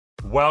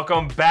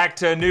Welcome back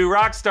to New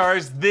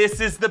Rockstars.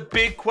 This is the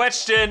big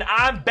question.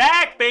 I'm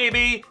back,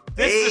 baby.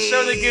 This is a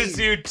show that gives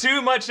you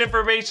too much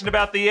information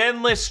about the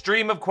endless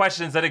stream of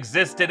questions that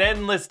exist in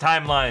endless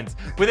timelines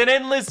within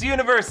endless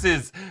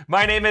universes.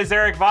 My name is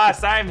Eric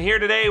Voss. I'm here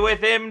today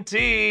with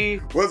MT.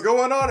 What's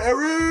going on,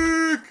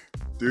 Eric?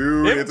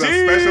 Dude, MT. It's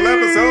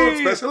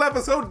a special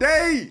episode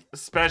day.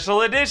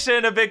 Special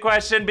edition of Big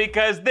Question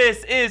because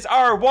this is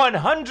our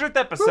 100th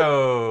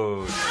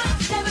episode.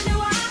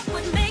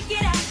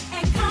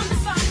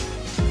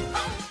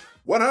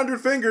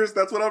 100 fingers,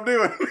 that's what I'm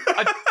doing.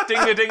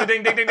 Ding, ding, ding,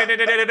 ding, ding, ding, ding, ding,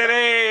 ding,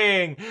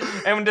 ding.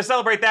 And to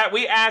celebrate that,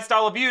 we asked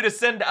all of you to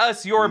send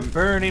us your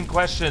burning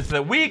questions so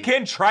that we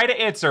can try to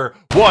answer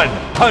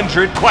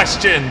 100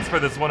 questions for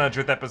this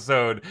 100th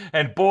episode.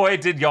 And boy,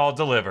 did y'all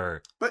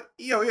deliver. But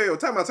yo,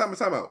 time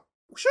out.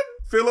 Should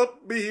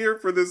Philip be here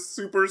for this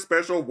super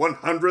special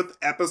 100th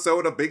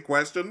episode of Big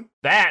Question?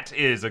 That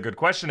is a good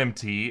question,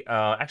 MT.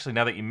 Actually,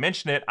 now that you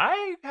mention it,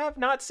 I have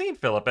not seen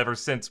Philip ever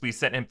since we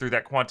sent him through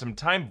that quantum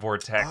time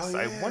vortex. Oh,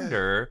 yeah. I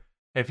wonder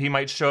if he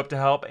might show up to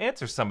help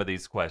answer some of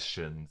these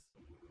questions.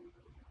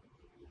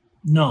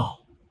 No.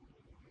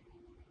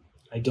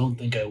 I don't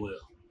think I will.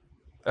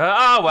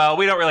 Well,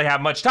 we don't really have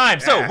much time,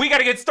 so we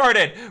gotta get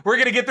started. We're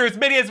gonna get through as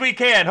many as we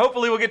can.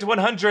 Hopefully we'll get to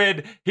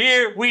 100.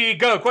 Here we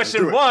go.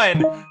 Question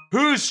 1.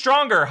 Who's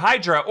stronger,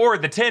 Hydra or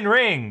the 10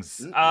 Rings?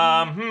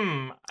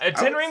 10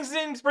 Rings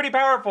seems pretty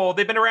powerful.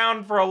 They've been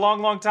around for a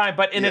long, long time,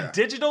 but in a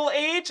digital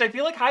age, I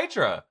feel like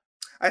Hydra.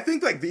 I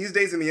think like these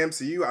days in the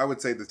MCU, I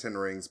would say the 10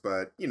 Rings,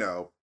 but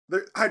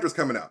Hydra's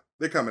coming up.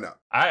 They're coming up.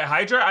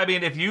 Hydra, I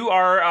mean, if you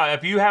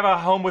have a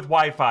home with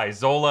Wi-Fi,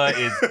 Zola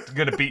is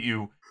gonna beat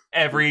you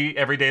every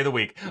day of the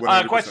week.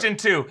 100%. Question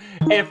 2.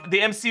 If the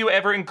MCU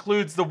ever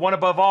includes the One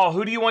Above All,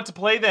 who do you want to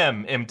play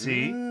them,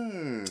 MT?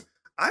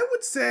 I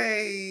would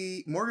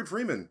say Morgan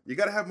Freeman. You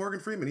gotta have Morgan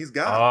Freeman. He's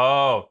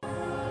God. Oh.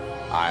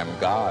 I'm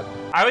God.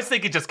 I was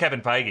thinking just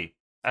Kevin Feige.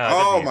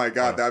 Oh my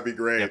God, that'd be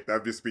great. Yep.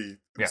 That'd just be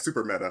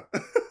super meta.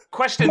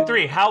 Question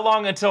 3. How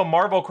long until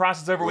Marvel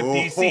crosses over with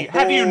DC?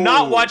 Have you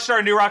not watched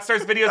our New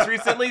Rockstars videos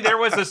recently? There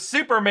was a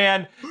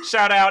Superman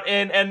shout out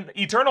in an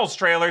Eternals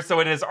trailer,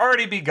 so it has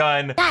already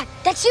begun. Dad,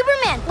 that's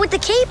Superman with the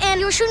cape and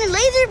you're shooting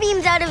laser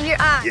beams out of your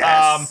eyes.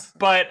 Yes.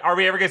 But are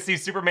we ever going to see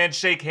Superman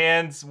shake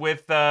hands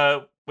with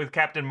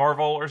Captain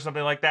Marvel or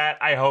something like that?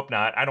 I hope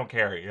not. I don't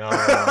care.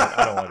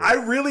 I don't want to. I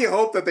really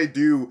hope that they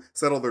do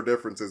settle their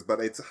differences,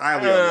 but it's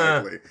highly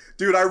unlikely.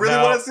 Dude, I really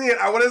want to see it.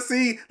 I want to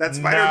see that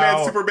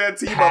Spider-Man-Superman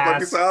team up like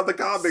we saw in the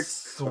comics.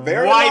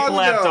 Swipe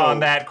left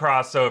on that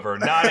crossover.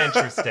 Not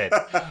interested.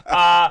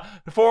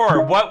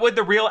 4. What would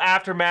the real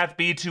aftermath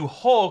be to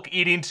Hulk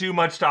eating too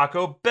much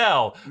Taco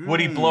Bell? Would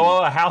he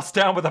blow a house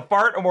down with a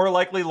fart or more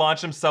likely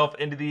launch himself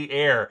into the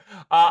air?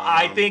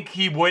 I think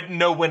he wouldn't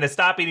know when to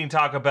stop eating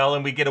Taco Bell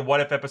and we get a what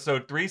if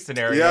episode 3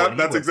 scenario. Yeah,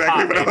 that's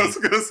exactly what I was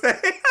going to say.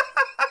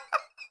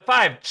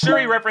 5.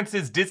 Shuri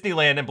references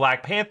Disneyland and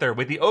Black Panther.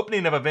 With the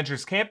opening of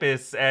Avengers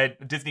Campus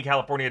at Disney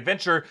California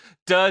Adventure,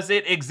 does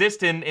it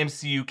exist in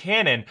MCU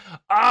canon?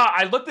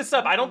 I looked this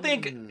up. I don't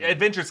think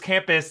Avengers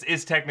Campus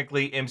is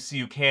technically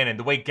MCU canon.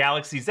 The way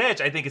Galaxy's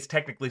Edge, I think, is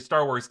technically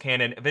Star Wars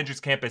canon. Avengers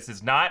Campus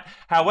is not.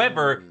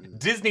 However,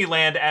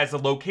 Disneyland as a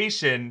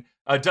location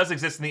does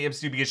exist in the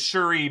MCU because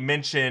Shuri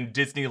mentioned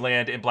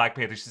Disneyland in Black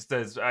Panther. She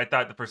says, I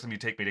thought the first time you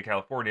take me to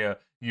California,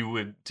 you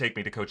would take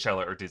me to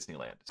Coachella or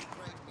Disneyland.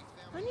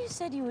 When you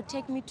said you would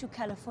take me to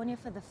California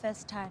for the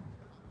first time,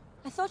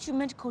 I thought you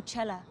meant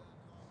Coachella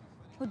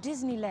or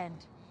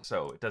Disneyland.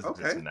 So it does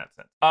exist in that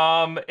sense.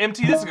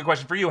 MT, this is a good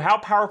question for you. How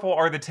powerful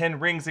are the 10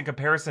 rings in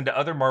comparison to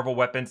other Marvel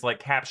weapons like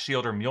Cap,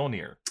 Shield, or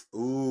Mjolnir?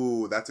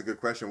 Ooh, that's a good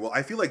question. Well,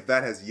 I feel like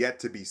that has yet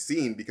to be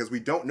seen because we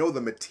don't know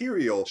the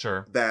material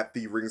that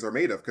the rings are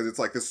made of because it's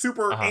like the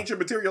super ancient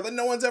material that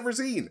no one's ever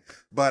seen.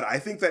 But I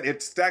think that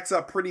it stacks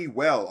up pretty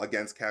well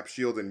against Cap,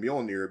 Shield, and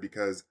Mjolnir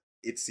because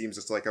it seems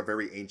just like a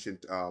very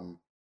ancient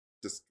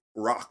just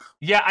rock.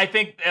 Yeah, I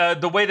think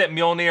the way that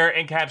Mjolnir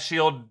and Cap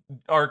Shield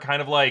are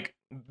kind of like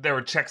there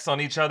were checks on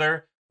each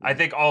other. I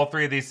think all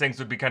 3 of these things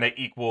would be kind of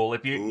equal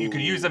if you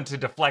could use them to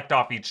deflect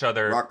off each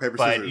other. Rock, paper,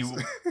 scissors.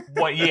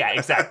 Yeah,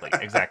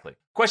 exactly.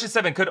 Question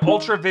 7, could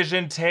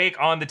Ultravision take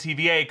on the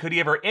TVA? Could he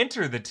ever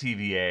enter the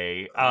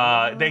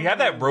TVA? They have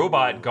that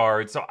robot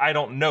guard, so I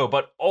don't know.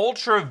 But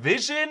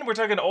Ultravision, we're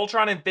talking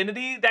Ultron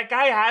Infinity, that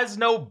guy has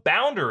no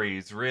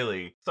boundaries,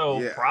 really.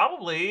 So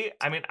probably,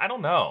 I mean, I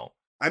don't know.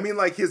 I mean,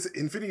 like, his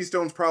Infinity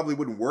Stones probably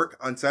wouldn't work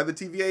inside the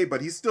TVA, but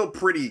he's still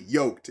pretty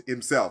yoked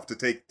himself to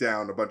take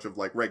down a bunch of,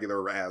 like,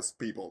 regular-ass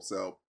people,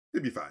 so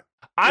it'd be fine.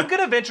 I'm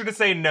going to venture to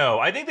say no.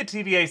 I think the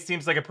TVA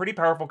seems like a pretty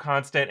powerful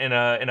constant in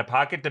a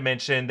pocket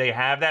dimension. They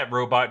have that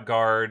robot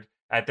guard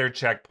at their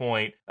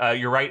checkpoint.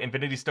 You're right,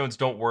 Infinity Stones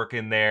don't work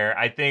in there.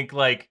 I think,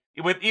 like,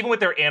 even with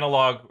their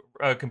analog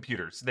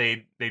computers,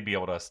 they'd be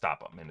able to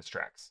stop him in his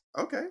tracks.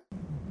 Okay.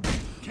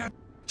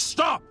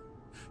 Stop!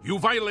 You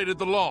violated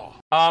the law.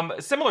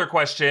 Similar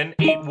question.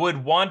 8,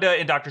 would Wanda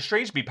and Doctor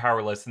Strange be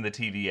powerless in the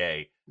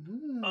TVA?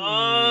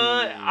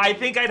 I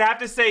think I'd have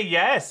to say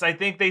yes. I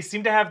think they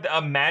seem to have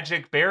a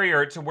magic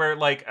barrier to where,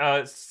 like,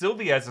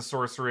 Sylvie as a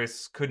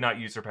sorceress could not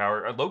use her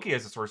power. Loki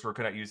as a sorcerer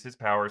could not use his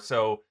power.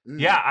 So,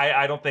 yeah,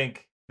 I don't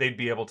think they'd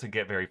be able to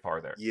get very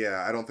far there.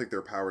 Yeah, I don't think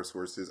their power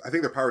sources. I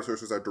think their power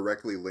sources are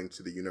directly linked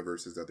to the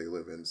universes that they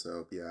live in.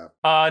 So, yeah.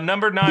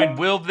 Number 9,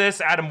 will this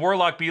Adam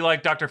Warlock be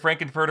like Dr.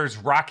 Frankenfurter's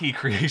Rocky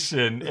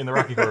creation in the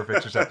Rocky Horror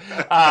Picture Show?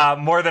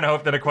 More than a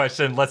hope than a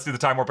question. Let's do the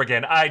time warp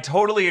again. I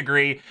totally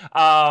agree.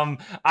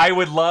 I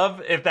would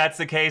love if that's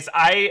the case.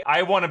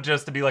 I want him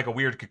just to be like a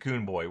weird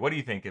cocoon boy. What do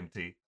you think,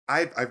 MT?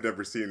 I've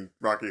never seen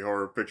Rocky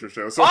Horror Picture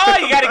Show. So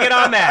you got to get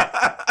on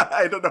that.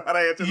 I don't know how to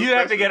answer this You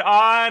have to get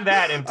on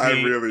that, MT.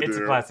 I really It's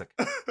do. a classic.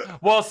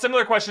 Well,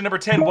 similar question, number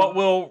 10. What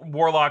will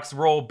Warlock's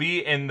role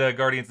be in the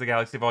Guardians of the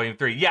Galaxy Volume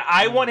 3? Yeah,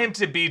 I want him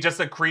to be just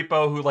a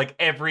creepo who, like,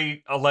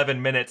 every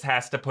 11 minutes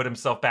has to put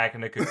himself back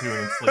in a cocoon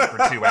and sleep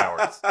for 2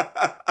 hours.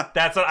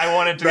 That's what I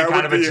want him to be,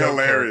 kind of a joke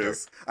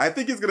hilarious. character. I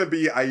think he's going to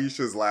be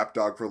Aisha's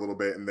lapdog for a little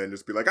bit and then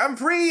just be like, I'm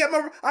free.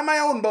 I'm my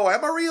own boy.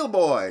 I'm a real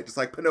boy. Just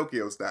like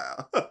Pinocchio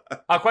style.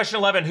 Question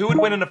 11. Who would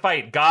win in a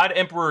fight? God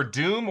Emperor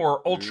Doom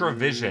or Ultra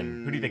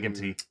Vision? Who do you think,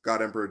 MT?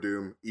 God Emperor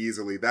Doom.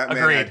 Easily. That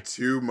Agreed. man had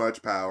too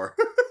much power.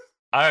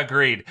 I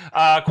agreed.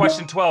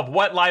 Question 12.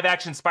 What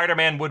live-action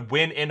Spider-Man would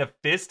win in a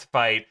fist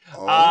fight?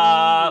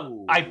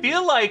 Oh. I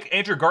feel like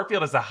Andrew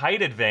Garfield has a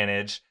height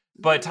advantage,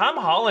 but Tom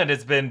Holland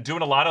has been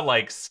doing a lot of,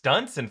 like,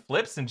 stunts and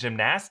flips and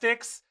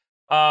gymnastics.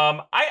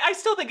 I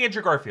still think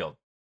Andrew Garfield.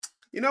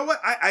 You know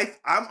what?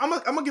 I'm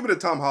gonna give it to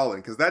Tom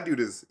Holland because that dude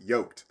is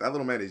yoked. That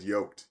little man is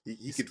yoked.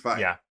 He could fight.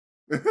 Yeah.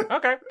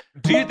 Okay.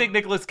 Do you think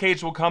Nicolas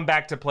Cage will come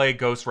back to play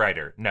Ghost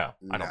Rider? No,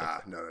 I don't think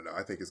so. No.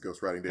 I think his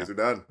Ghost Riding days are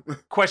done.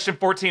 Question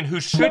 14. Who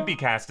should be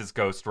cast as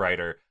Ghost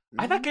Rider?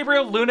 I thought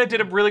Gabriel Luna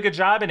did a really good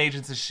job in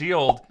Agents of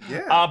S.H.I.E.L.D.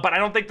 Yeah. But I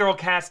don't think they'll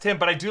cast him.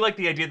 But I do like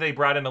the idea they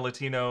brought in a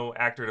Latino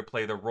actor to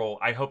play the role.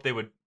 I hope they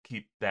would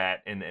keep that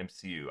in the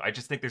MCU. I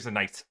just think there's a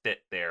nice fit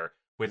there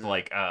with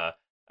like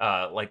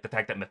the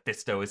fact that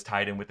Mephisto is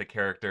tied in with the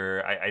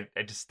character.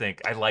 I just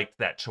think I liked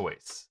that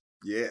choice.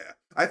 Yeah.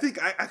 I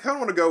think I kind of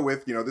want to go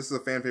with, this is a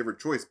fan favorite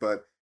choice,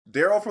 but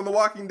Daryl from The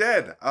Walking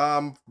Dead.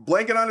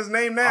 Blanking on his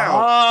name now.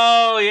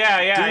 Oh, yeah.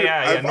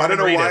 I don't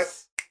know Reedus. why.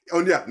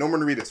 Oh, yeah,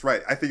 Norman Reedus,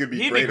 right. I think it'd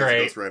be great as a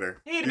Ghost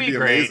Rider. He'd be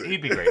great. Amazing.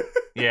 He'd be great.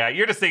 Yeah,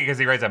 you're just thinking because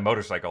he rides a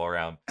motorcycle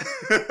around.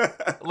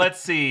 Let's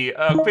see.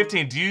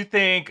 15. Do you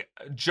think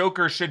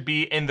Joker should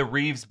be in the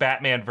Reeves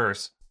Batman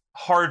verse?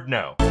 Hard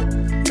no.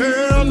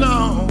 Hell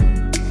no.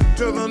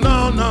 To the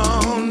no.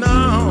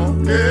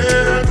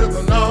 Yeah, to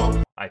the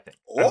no. I think.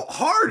 Oh,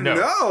 hard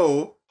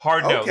no.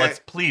 Hard no. Okay. Let's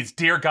please,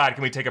 dear God,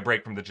 can we take a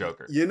break from the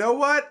Joker? You know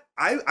what?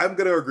 I'm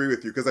going to agree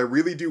with you because I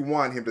really do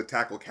want him to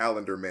tackle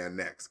Calendar Man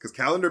next because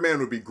Calendar Man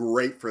would be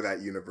great for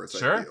that universe,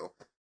 Sure. I feel.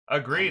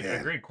 Agreed.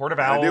 Court of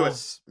Gotta do it.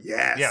 Owls.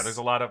 Yes. Yeah, there's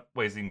a lot of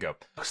ways you can go.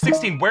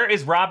 16. Where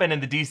is Robin in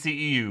the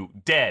DCEU?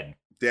 Dead.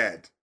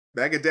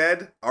 Mega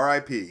dead.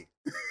 R.I.P.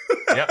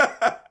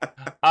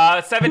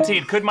 Yep.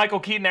 17. Could Michael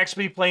Keaton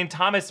actually be playing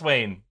Thomas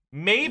Wayne?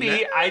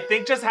 Maybe. I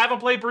think just have him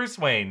play Bruce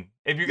Wayne.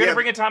 If you're going to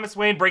bring in Thomas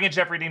Wayne, bring in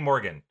Jeffrey Dean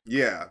Morgan.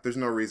 Yeah, there's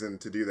no reason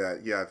to do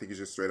that. Yeah, I think he's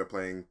just straight up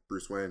playing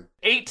Bruce Wayne.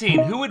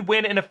 18. Who would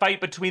win in a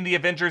fight between the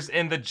Avengers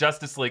and the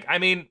Justice League? I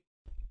mean,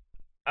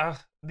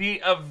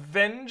 the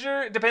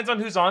Avenger depends on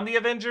who's on the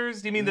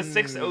Avengers. Do you mean the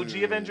 6 OG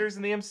Avengers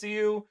in the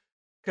MCU?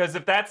 Because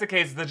if that's the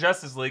case, the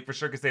Justice League for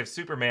sure, because they have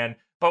Superman.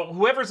 But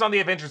whoever's on the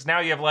Avengers now,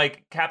 you have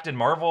like Captain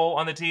Marvel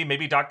on the team,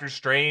 maybe Doctor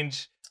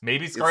Strange,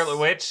 maybe Scarlet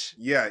Witch.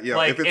 Yeah.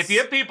 Like if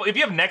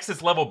you have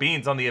Nexus level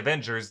beings on the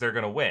Avengers, they're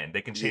gonna win.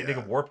 They can change. They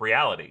can warp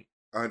reality.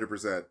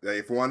 100%.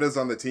 If Wanda's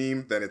on the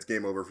team, then it's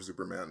game over for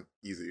Superman.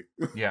 Easy.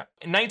 Yeah.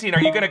 19.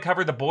 Are you gonna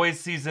cover The Boys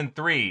season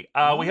 3?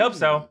 We hope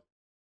so.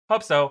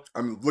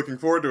 I'm looking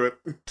forward to it.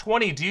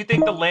 20. Do you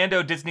think the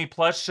Lando Disney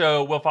Plus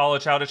show will follow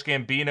Childish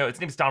Gambino?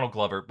 His name's Donald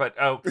Glover, but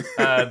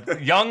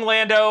young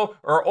Lando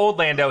or old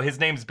Lando, his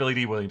name's Billy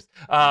D. Williams.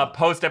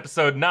 Post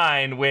episode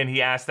 9, when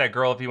he asked that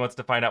girl if he wants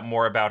to find out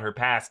more about her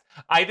past.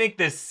 I think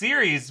this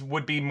series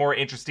would be more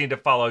interesting to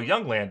follow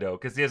young Lando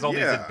because he has all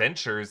these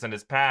adventures in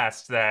his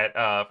past that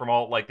from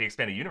all like the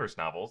expanded universe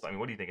novels. I mean,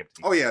 what do you think of?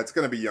 Oh yeah, it's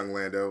gonna be young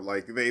Lando.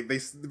 Like they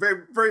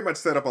very very much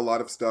set up a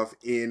lot of stuff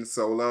in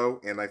Solo,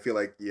 and I feel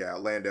like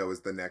Lando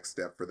is the next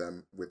step for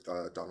them with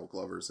Donald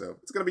Glover, so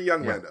it's gonna be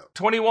young Lando.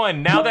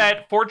 21. Now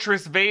that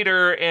Fortress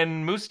Vader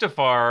and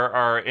Mustafar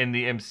are in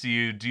the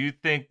MCU, do you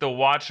think the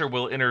Watcher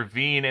will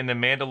intervene in the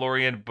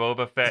Mandalorian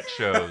Boba Fett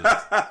shows?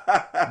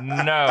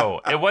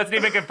 No, it wasn't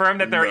even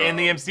confirmed that they're in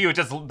the MCU. It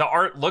just the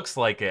art looks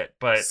like it,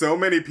 but so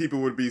many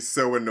people would be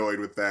so annoyed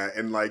with that,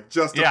 and like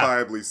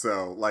justifiably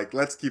so. Like,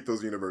 let's keep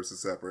those universes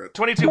separate.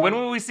 22. When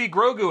will we see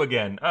Grogu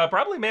again?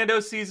 Probably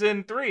Mando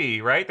season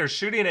 3, right? They're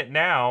shooting it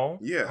now.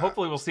 Yeah.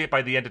 Hopefully we'll see it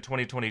by the end of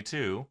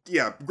 2022.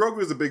 Yeah, Grogu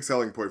is a big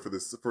selling point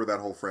for that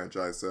whole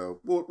franchise,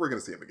 so we're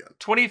gonna see him again.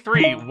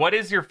 23. What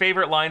is your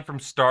favorite line from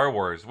Star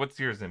Wars? What's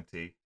yours,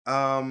 MT?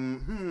 A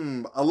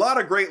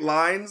lot of great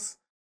lines.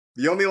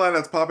 The only line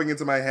that's popping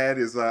into my head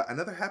is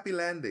another happy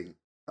landing.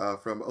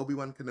 from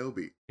Obi-Wan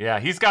Kenobi. Yeah,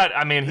 he's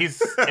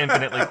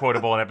infinitely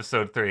quotable in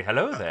episode 3.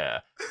 Hello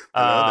there.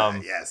 Hello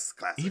there. Yes,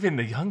 classic. Even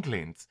the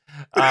younglings.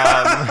 You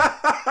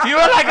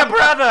are like a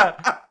brother.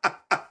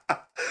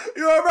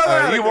 You are a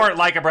brother. You weren't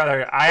like a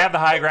brother. I have the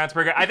high ground,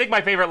 Sprigger. I think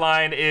my favorite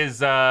line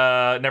is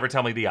never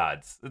tell me the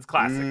odds. It's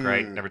classic,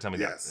 right? Never tell me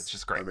the odds. It's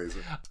just great.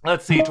 Amazing.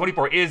 Let's see.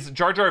 24. Is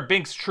Jar Jar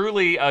Binks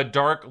truly a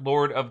Dark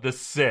Lord of the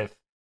Sith?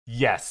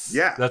 Yes.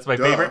 Yeah. That's my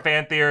favorite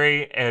fan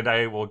theory, and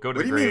I will go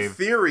to the grave. What do you mean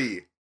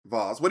theory,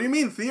 Voss? What do you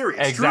mean theory?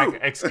 It's exactly.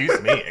 True.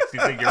 Excuse me.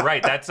 You're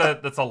right. That's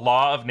a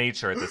law of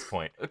nature at this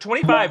point.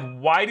 25.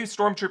 Why do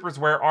stormtroopers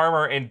wear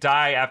armor and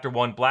die after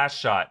one blast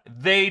shot?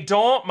 They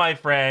don't, my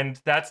friend.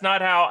 That's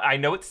not how. I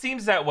know it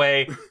seems that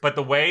way, but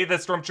the way the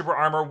stormtrooper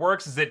armor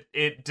works is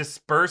it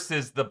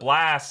disperses the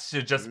blast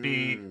to just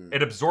be.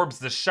 It absorbs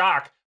the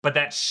shock, but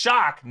that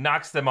shock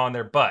knocks them on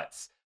their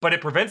butts. But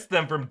it prevents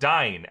them from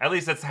dying. At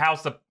least that's how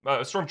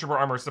stormtrooper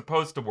armor is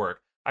supposed to work.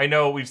 I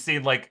know we've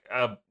seen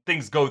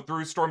things go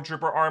through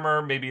stormtrooper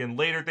armor, maybe in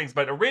later things,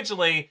 but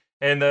originally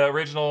in the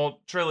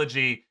original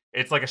trilogy,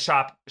 it's like a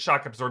shock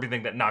absorbing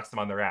thing that knocks them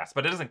on their ass,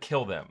 but it doesn't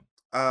kill them.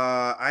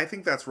 I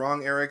think that's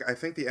wrong, Eric. I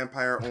think the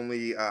Empire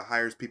only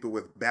hires people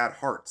with bad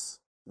hearts.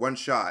 One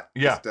shot,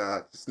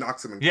 just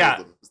knocks them and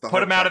kills them. Put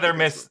them out of their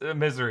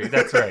misery.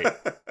 That's right.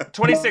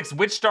 26.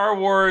 Which Star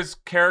Wars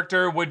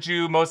character would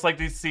you most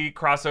likely see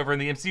crossover in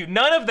the MCU?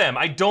 None of them.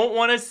 I don't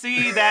want to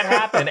see that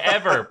happen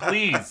ever.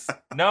 Please,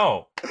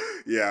 no.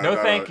 Yeah. No,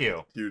 thank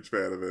you. Huge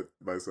fan of it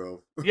myself.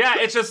 Yeah,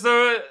 it's just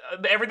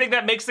everything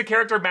that makes the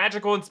character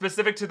magical and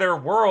specific to their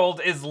world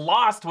is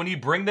lost when you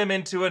bring them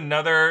into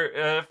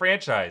another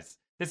franchise.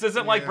 This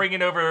isn't like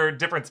bringing over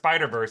different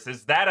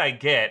Spider-Verses. That I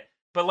get.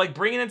 But like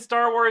bringing in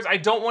Star Wars, I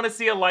don't want to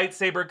see a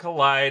lightsaber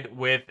collide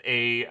with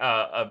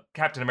a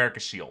Captain America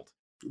shield.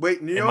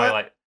 Wait, you know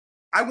what?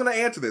 I'm going to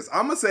answer this.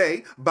 I'm going to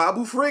say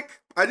Babu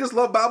Frick. I just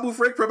love Babu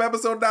Frick from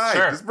episode 9.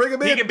 Sure. Just bring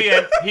him in. He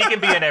can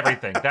be in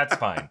everything. That's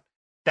fine.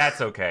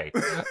 That's okay.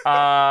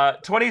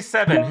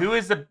 27. Who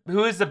is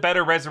the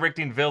better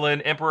resurrecting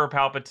villain, Emperor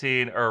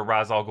Palpatine or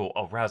Ra's al Ghul?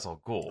 Oh, Ra's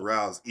al Ghul.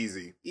 Ra's,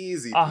 easy.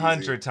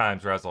 100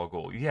 times Ra's al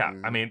Ghul. Yeah,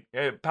 I mean,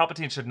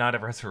 Palpatine should not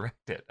have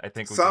resurrected. I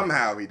think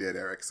somehow he did,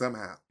 Eric.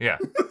 Somehow. Yeah.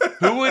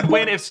 Who would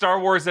win if Star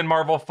Wars and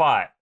Marvel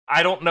fought?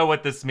 I don't know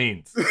what this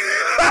means.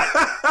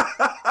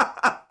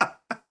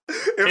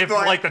 if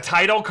the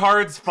title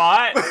cards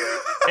fought.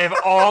 If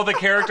all the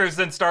characters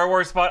in Star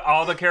Wars fought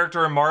all the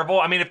character in Marvel,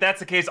 I mean, if that's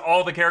the case,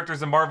 all the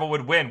characters in Marvel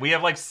would win. We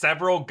have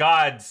several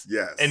gods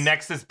and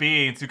Nexus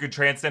beings who could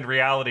transcend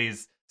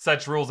realities.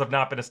 Such rules have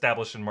not been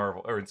established in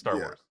Marvel or in Star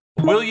Wars.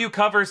 Will you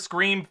cover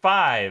Scream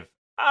 5?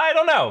 I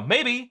don't know.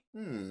 Maybe.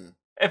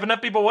 If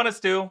enough people want us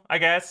to, I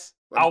guess.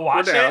 I'll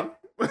watch it.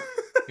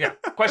 Yeah.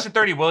 Question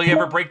 30. Will you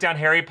ever break down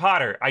Harry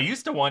Potter? I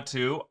used to want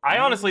to. I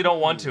honestly don't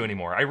want to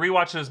anymore. I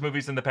rewatched those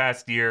movies in the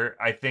past year.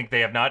 I think they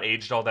have not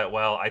aged all that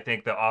well. I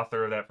think the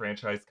author of that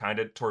franchise kind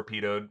of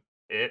torpedoed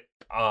it.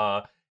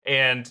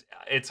 And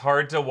it's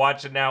hard to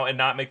watch it now and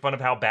not make fun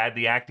of how bad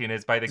the acting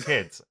is by the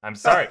kids. I'm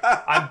sorry.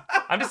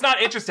 I'm just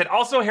not interested.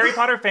 Also, Harry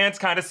Potter fans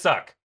kind of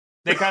suck.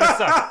 They kind of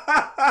suck.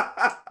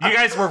 You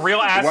guys were real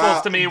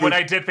assholes to me when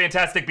I did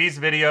Fantastic Beasts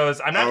videos.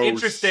 I'm not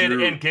interested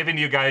in giving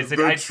you guys it.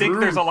 I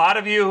think there's a lot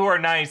of you who are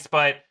nice,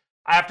 but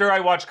after I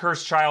watched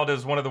Cursed Child, it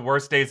was one of the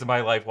worst days of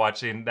my life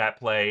watching that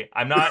play.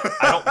 I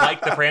don't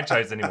like the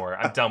franchise anymore.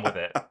 I'm done with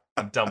it.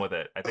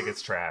 I think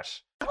it's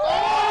trash.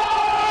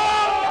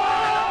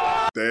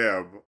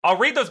 Damn. I'll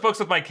read those books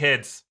with my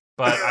kids,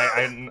 but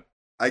I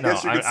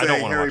guess you could say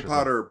Harry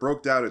Potter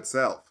broke down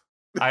itself.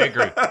 I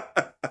agree.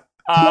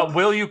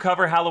 Will you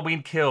cover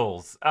Halloween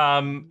Kills?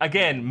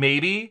 Again,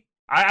 maybe.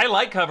 I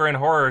like covering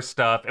horror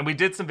stuff, and we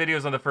did some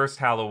videos on the first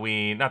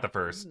Halloween, not the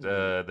first,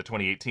 the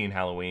 2018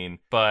 Halloween,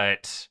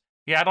 but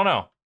yeah, I don't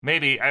know.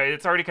 Maybe.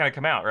 It's already kind of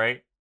come out,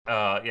 right? So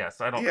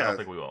I don't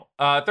think we will.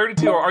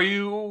 32,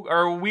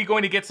 are we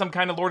going to get some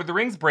kind of Lord of the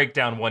Rings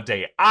breakdown one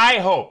day? I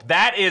hope.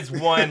 That is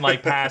one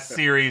past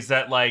series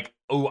that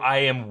I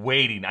am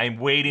waiting. I'm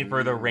waiting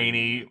for the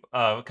rainy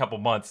couple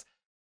months.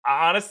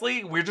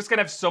 Honestly, we're just going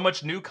to have so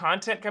much new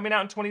content coming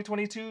out in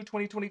 2022,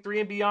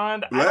 2023, and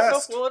beyond. I don't know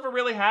if we'll ever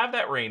really have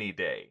that rainy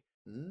day.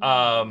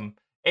 And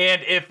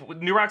if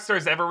New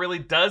Rockstars ever really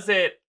does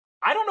it,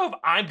 I don't know if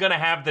I'm going to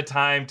have the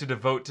time to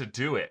devote to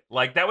do it.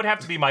 That would have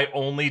to be my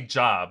only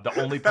job, the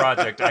only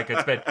project I could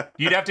spend.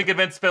 You'd have to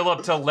convince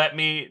Philip to let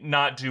me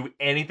not do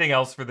anything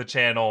else for the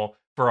channel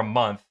for a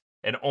month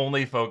and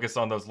only focus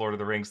on those Lord of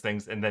the Rings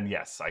things, and then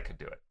yes, I could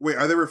do it. Wait,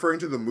 are they referring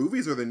to the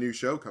movies or the new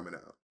show coming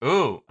out?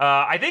 Ooh,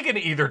 I think in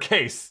either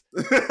case,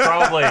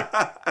 probably.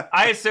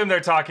 I assume they're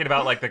talking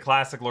about the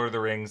classic Lord of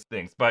the Rings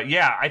things. But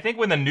yeah, I think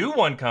when the new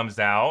one comes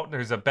out,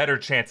 there's a better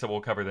chance that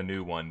we'll cover the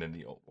new one than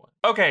the old one.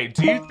 Okay,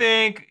 do you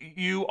think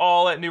you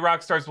all at New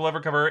Rockstars will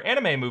ever cover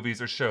anime movies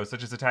or shows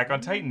such as Attack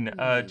on Titan,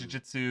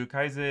 Jujutsu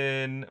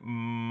Kaisen,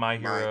 My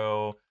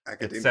Hero,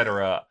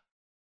 etc.?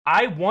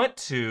 I want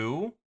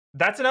to.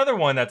 That's another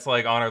one that's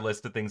on our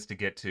list of things to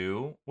get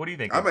to. What do you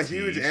think? I'm a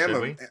huge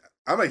anime.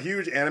 I'm a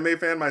huge anime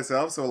fan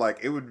myself, so like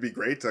it would be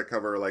great to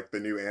cover like the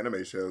new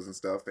anime shows and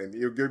stuff, and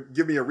you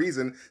give me a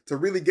reason to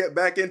really get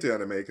back into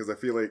anime because I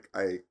feel like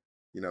I,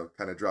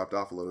 kind of dropped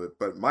off a little bit.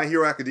 But My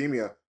Hero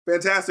Academia,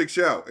 fantastic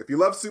show. If you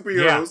love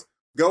superheroes,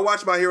 go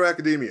watch My Hero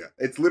Academia.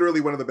 It's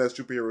literally one of the best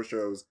superhero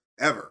shows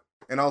ever,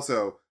 and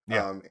also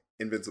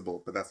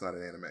Invincible, but that's not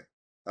an anime.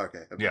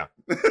 Okay. Yeah.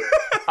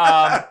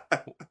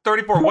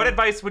 34. What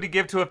advice would you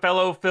give to a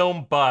fellow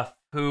film buff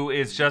who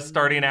is just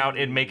starting out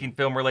in making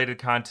film-related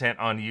content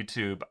on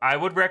YouTube? I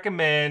would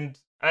recommend,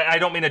 I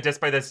don't mean to diss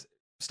by this,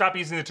 stop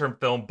using the term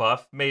film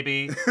buff,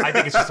 maybe. I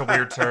think it's just a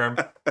weird term.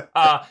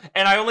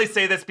 And I only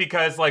say this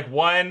because, like,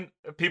 one,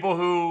 people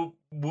who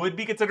would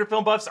be considered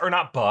film buffs are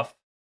not buff.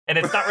 And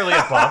it's not really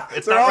a buff.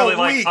 It's not really,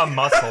 like, a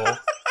muscle.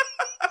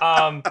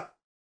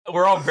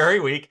 We're all very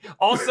weak.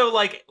 Also,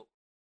 like,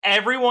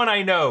 everyone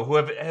I know who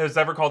has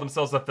ever called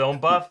themselves a film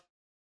buff,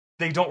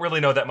 they don't really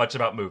know that much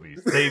about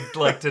movies. They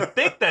like to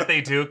think that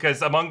they do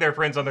because among their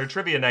friends on their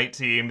trivia night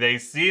team, they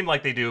seem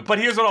like they do. But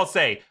here's what I'll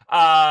say.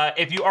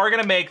 If you are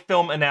going to make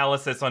film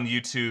analysis on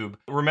YouTube,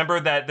 remember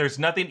that there's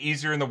nothing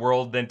easier in the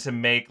world than to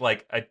make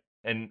like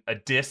a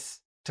diss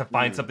to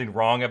find something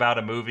wrong about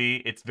a movie.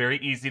 It's very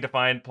easy to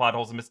find plot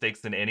holes and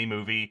mistakes in any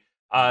movie.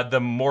 The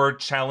more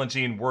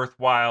challenging,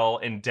 worthwhile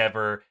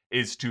endeavor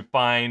is to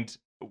find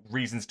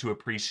reasons to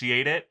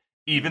appreciate it.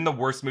 Even the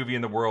worst movie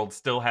in the world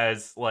still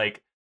has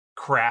like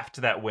craft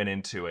that went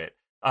into it.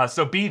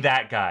 So be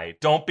that guy.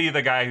 Don't be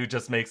the guy who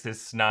just makes his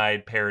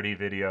snide parody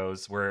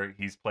videos where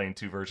he's playing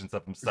two versions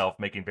of himself,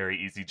 making very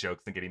easy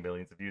jokes and getting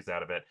millions of views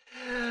out of it.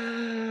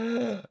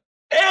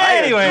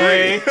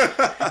 Anyway,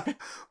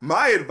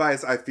 my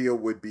advice I feel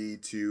would be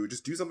to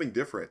just do something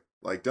different.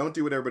 Like, don't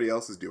do what everybody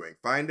else is doing.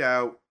 Find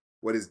out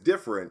what is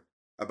different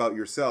about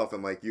yourself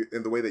and like you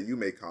in the way that you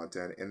make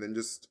content, and then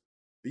just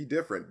be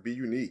different, be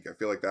unique. I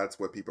feel like that's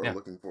what people are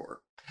looking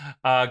for.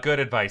 Good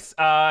advice.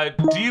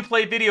 Do you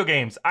play video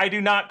games? I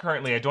do not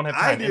currently. I don't have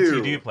time.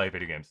 Do you play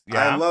video games?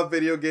 Yeah. I love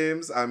video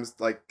games. I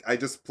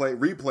just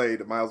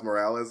replayed Miles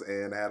Morales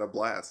and had a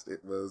blast.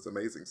 It was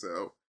amazing.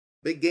 So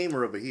big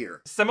gamer over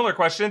here. Similar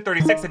question,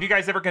 36. Have you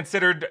guys ever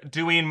considered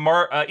doing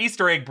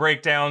Easter egg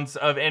breakdowns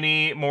of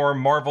any more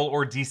Marvel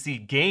or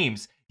DC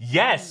games?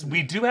 Yes,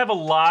 we do have a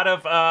lot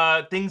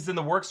of things in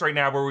the works right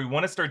now where we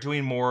want to start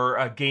doing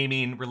more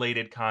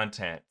gaming-related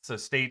content. So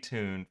stay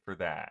tuned for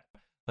that.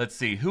 Let's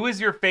see. Who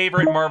is your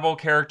favorite Marvel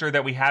character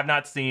that we have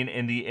not seen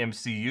in the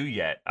MCU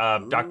yet?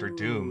 Dr.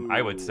 Doom,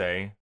 I would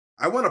say.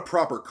 I want a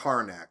proper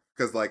Karnak,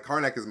 because like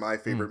Karnak is my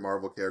favorite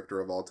Marvel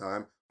character of all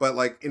time. But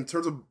like in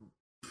terms of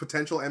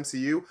potential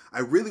MCU,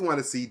 I really want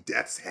to see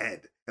Death's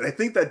Head. And I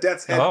think that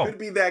Death's Head could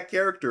be that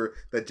character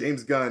that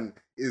James Gunn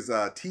is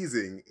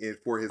teasing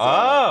for his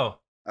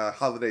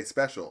holiday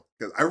special,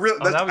 because I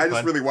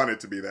just really want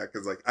it to be that,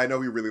 because like I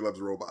know he really loves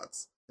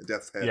robots. And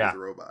Death's Head is a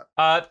robot.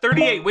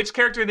 38. Which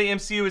character in the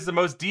MCU is the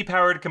most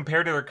depowered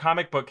compared to their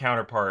comic book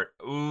counterpart?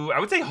 Ooh, I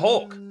would say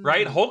Hulk,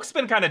 right? Hulk's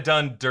been kind of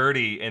done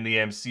dirty in the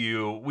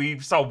MCU. We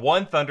saw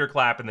one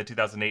thunderclap in the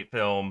 2008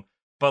 film,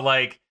 but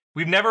like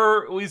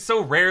we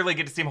so rarely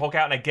get to see him Hulk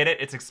out, and I get it,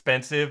 it's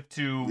expensive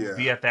to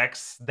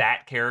VFX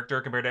that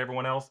character compared to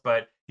everyone else,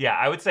 but yeah,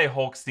 I would say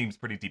Hulk seems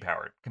pretty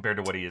depowered compared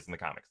to what he is in the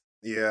comics.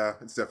 Yeah,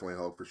 it's definitely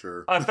Hulk for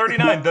sure.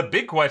 39. The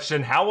big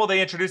question: how will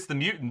they introduce the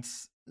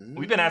mutants?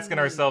 We've been asking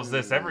ourselves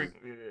this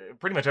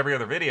pretty much every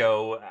other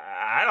video.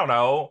 I don't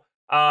know.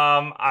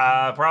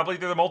 Probably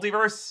through the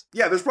multiverse.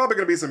 Yeah, there's probably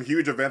going to be some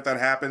huge event that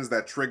happens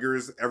that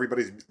triggers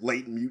everybody's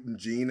latent mutant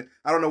gene.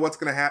 I don't know what's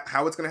going to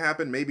how it's going to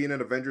happen. Maybe in an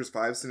Avengers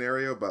 5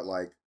 scenario, but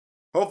like,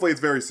 hopefully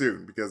it's very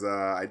soon, because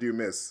I do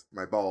miss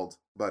my bald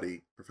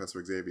buddy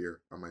Professor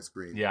Xavier on my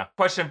screen. Yeah.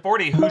 Question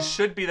 40. Who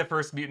should be the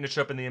first mutant to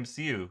show up in the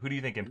MCU? Who do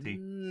you think,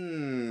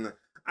 MT?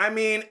 I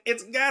mean,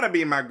 it's gotta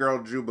be my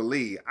girl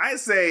Jubilee. I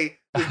say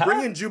just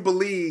bring in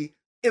Jubilee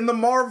in the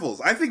Marvels.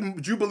 I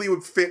think Jubilee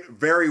would fit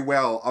very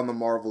well on the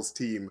Marvels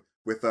team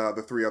with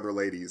the three other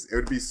ladies. It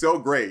would be so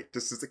great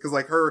just because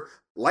like her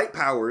light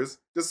powers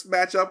just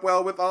match up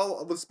well with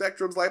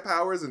Spectrum's light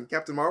powers and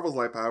Captain Marvel's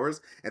light powers,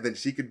 and then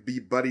she could be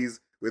buddies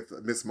with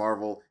Miss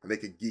Marvel and they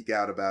could geek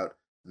out about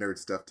nerd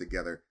stuff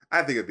together.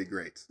 I think it'd be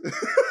great.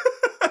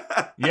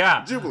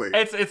 Yeah, Jubilee.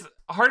 It's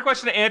a hard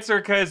question to answer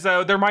because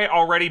there might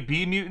already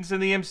be mutants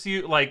in the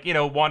MCU. Like,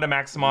 Wanda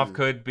Maximoff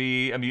could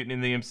be a mutant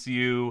in the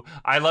MCU.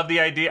 I love the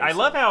idea. I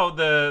love how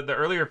the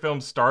earlier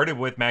films started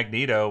with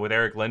Magneto, with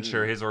Eric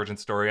Lehnsherr, his origin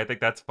story. I think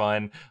that's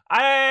fun.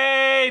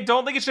 I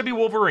don't think it should be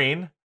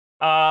Wolverine.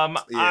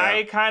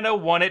 I kind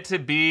of want it to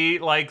be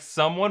like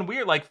someone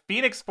weird, like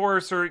Phoenix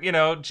Force or,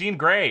 Jean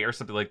Grey or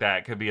something like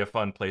that. Could be a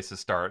fun place to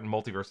start in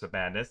Multiverse of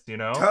Madness,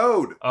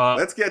 Toad.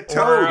 Let's get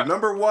Toad,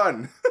 number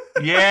one.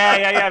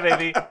 Yeah,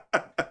 baby.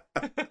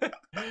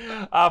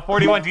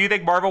 41. Do you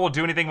think Marvel will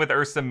do anything with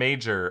Ursa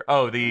Major?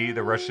 Oh, the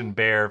Russian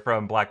bear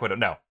from Black Widow.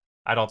 No,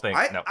 I don't think.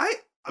 No.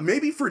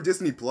 Maybe for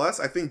Disney Plus.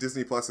 I think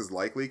Disney Plus is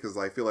likely because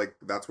I feel like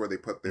that's where they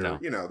put their,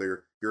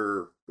 their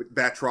your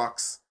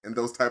Batrocs and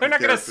those type of characters. They're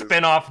not going to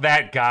spin off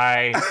that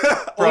guy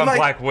from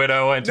Black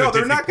Widow into a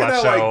Disney Plus show. No, they're not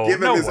going to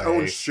give him his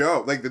own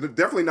show. Like, they're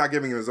definitely not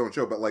giving him his own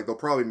show, but like they'll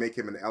probably make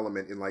him an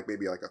element in like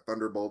maybe like a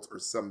Thunderbolts or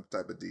some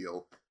type of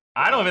deal.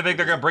 I don't even think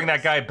they're going to bring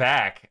that guy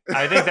back.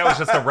 I think that was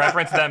just a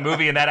reference to that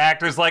movie, and that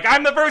actor's like,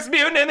 I'm the first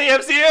mutant in the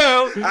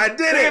MCU. I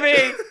did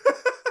it.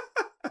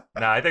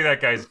 No, I think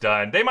that guy's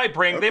done. They might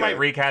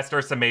recast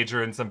Ursa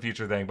Major in some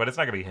future thing, but it's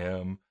not going to be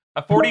him.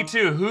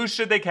 42, who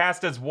should they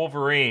cast as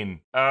Wolverine?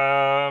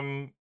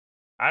 I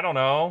don't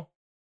know.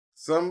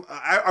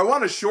 I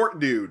want a short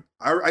dude.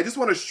 I just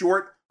want a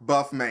short,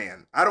 buff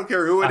man. I don't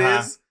care who it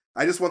is.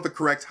 I just want the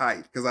correct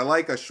height, because I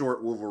like a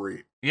short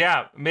Wolverine.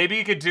 Yeah, maybe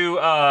you could do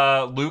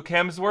Luke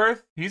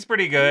Hemsworth. He's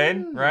pretty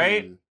good,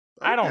 right? Okay.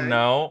 I don't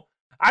know.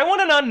 I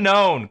want an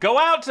unknown. Go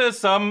out to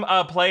some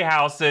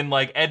playhouse in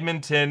like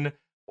Edmonton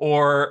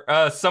or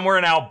somewhere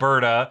in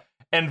Alberta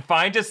and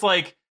find just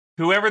like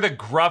whoever the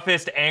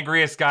gruffest,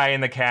 angriest guy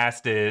in the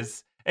cast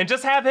is and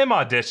just have him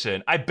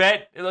audition. I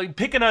bet, like,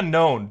 pick an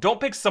unknown. Don't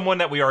pick someone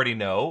that we already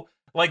know.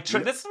 Like,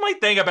 this is my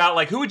thing about,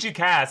 like, who would you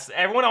cast?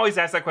 Everyone always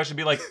asks that question,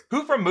 be like,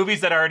 who from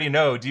movies that I already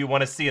know do you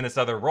want to see in this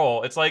other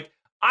role? It's like,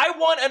 I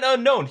want an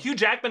unknown. Hugh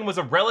Jackman was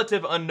a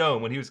relative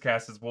unknown when he was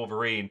cast as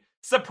Wolverine.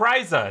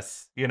 Surprise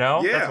us, you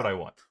know? Yeah. That's what I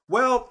want.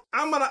 Well,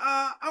 I'm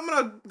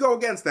gonna go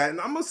against that, and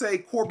I'm gonna say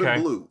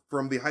Corbin Bleu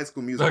from the High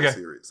School Musical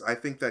series. I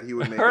think that he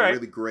would make a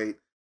really great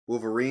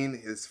Wolverine.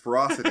 His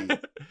ferocity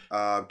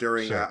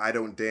during I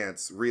Don't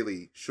Dance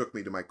really shook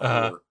me to my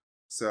core.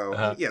 So,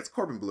 yeah, it's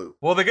Corbin Bleu.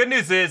 Well, the good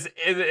news is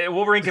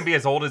Wolverine can be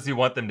as old as you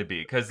want them to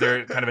be because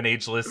they're kind of an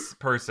ageless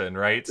person,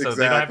 right? So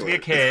they don't have to be a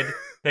kid.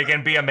 They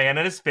can be a man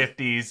in his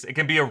 50s. It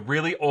can be a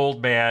really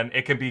old man.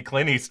 It can be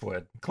Clint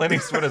Eastwood. Clint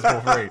Eastwood is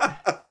Wolverine.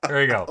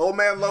 There you go. Old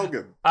man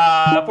Logan.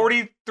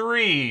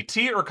 43,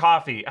 tea or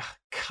coffee?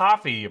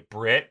 Coffee,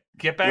 Britt.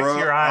 Get back to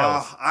your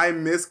aisles. I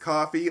miss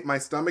coffee. My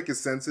stomach is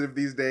sensitive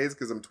these days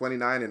because I'm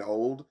 29 and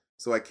old,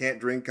 so I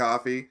can't drink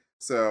coffee.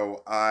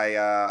 So I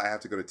have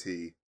to go to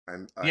tea.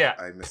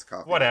 I miss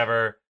coffee.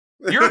 Whatever.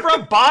 You're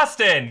from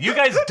Boston. You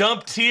guys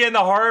dump tea in the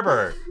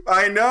harbor.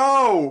 I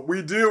know.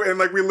 We do. And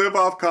like we live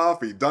off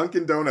coffee.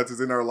 Dunkin' Donuts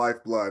is in our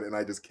lifeblood and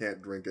I just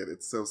can't drink it.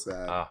 It's so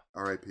sad.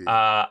 R.I.P.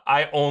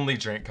 I only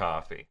drink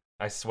coffee.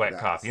 I sweat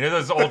coffee. You know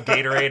those old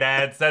Gatorade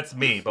ads? That's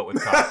me, but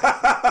with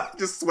coffee.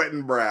 Just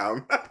sweating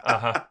brown.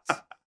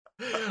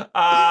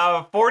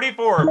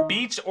 44,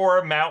 beach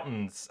or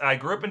mountains? I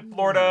grew up in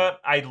Florida.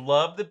 I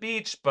love the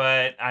beach,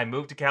 but I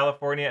moved to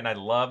California and I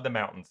love the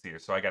mountains here,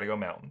 so I gotta go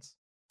mountains.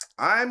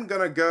 I'm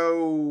gonna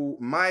go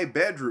my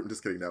bedroom.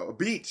 Just kidding, no. A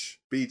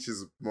beach. Beach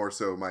is more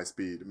so my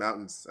speed.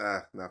 Mountains,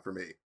 not for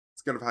me.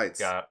 Scared of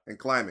heights and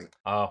climbing.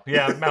 Oh,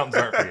 yeah, mountains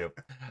aren't for you.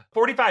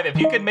 45, if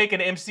you could make an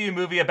MCU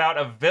movie about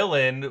a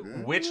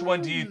villain, which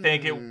one do you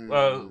think it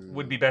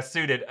would be best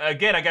suited?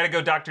 Again, I gotta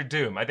go Dr.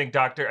 Doom. I think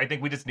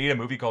we just need a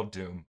movie called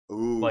Doom.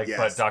 Ooh, but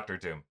Dr.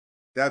 Doom.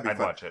 That'd be fun. I'd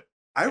watch it.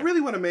 I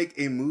really want to make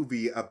a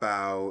movie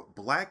about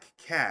Black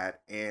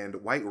Cat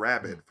and White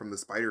Rabbit from the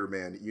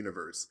Spider-Man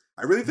universe.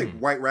 I really think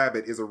White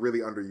Rabbit is a really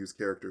underused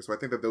character, so I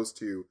think that those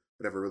two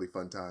would have a really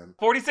fun time.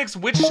 46,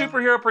 which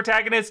superhero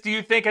protagonist do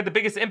you think had the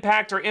biggest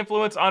impact or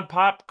influence on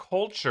pop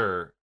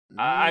culture?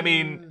 I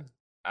mean,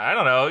 I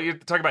don't know. You're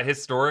talking about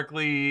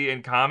historically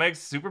in comics,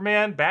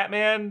 Superman,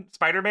 Batman,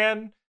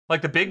 Spider-Man.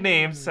 Like the big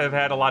names have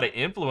had a lot of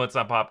influence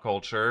on pop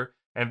culture.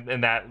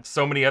 And that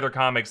so many other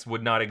comics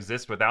would not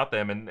exist without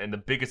them, and the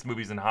biggest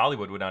movies in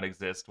Hollywood would not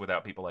exist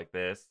without people like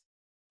this.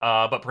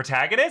 But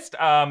protagonist,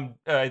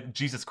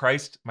 Jesus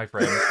Christ, my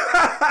friend.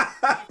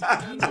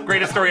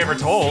 Greatest story ever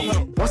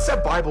told. Once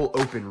that Bible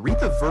open, read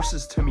the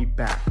verses to me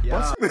back.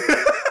 Yeah.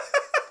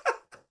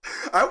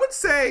 I would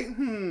say,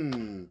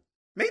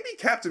 maybe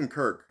Captain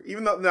Kirk.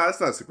 Even though, no,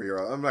 that's not a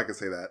superhero. I'm not gonna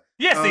say that.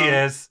 Yes, he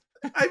is.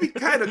 I mean,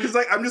 kind of, because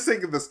like I'm just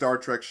thinking of the Star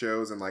Trek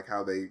shows and like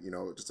how they,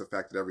 just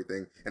affected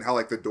everything, and how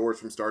like the doors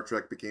from Star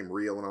Trek became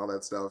real and all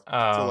that stuff.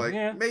 So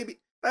like maybe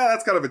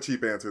that's kind of a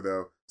cheap answer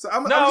though. So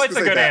it's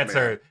a good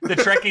answer. The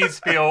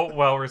Trekkies feel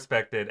well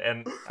respected,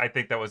 and I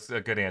think that was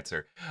a good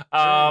answer.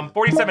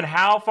 47.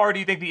 How far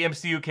do you think the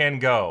MCU can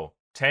go?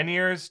 10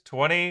 years,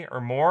 20, or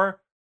more?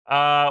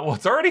 Well,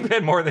 it's already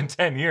been more than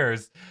 10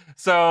 years.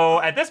 So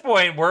at this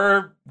point,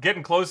 we're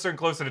getting closer and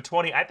closer to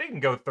 20. I think it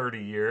can go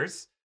 30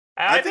 years.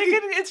 I think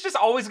it's just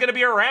always going to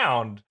be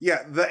around.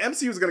 Yeah, the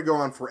MCU is going to go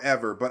on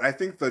forever, but I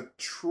think the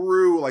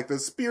true, like the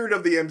spirit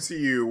of the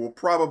MCU will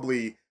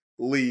probably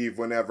leave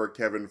whenever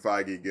Kevin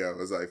Feige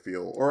goes, I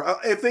feel. Or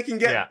if they can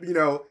get,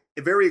 a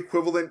very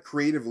equivalent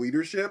creative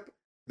leadership,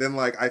 then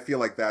like I feel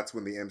like that's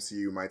when the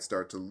MCU might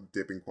start to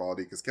dip in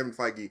quality, because Kevin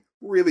Feige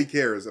really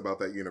cares about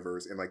that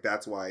universe, and like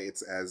that's why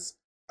it's as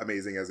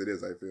amazing as it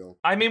is, I feel.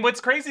 I mean, what's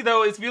crazy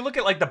though is if you look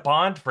at like the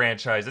Bond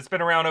franchise, it's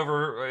been around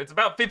it's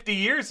about 50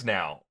 years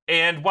now.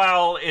 And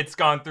while it's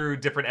gone through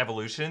different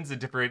evolutions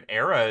and different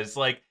eras,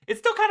 like it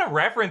still kind of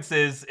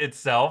references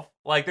itself.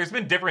 Like there's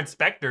been different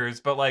Spectres,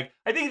 but like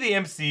I think the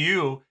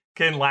MCU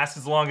can last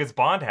as long as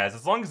Bond has,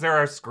 as long as there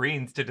are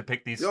screens to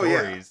depict these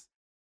stories.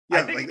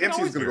 Yeah, like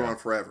MCU's gonna go on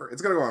forever.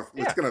 It's gonna go on.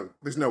 Yeah.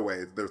 There's no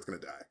way that it's gonna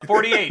die.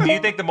 48. Do you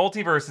think the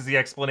multiverse is the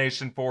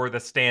explanation for the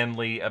Stan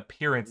Lee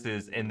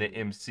appearances in the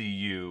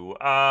MCU?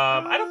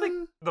 I don't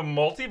think the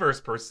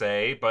multiverse per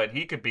se, but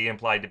he could be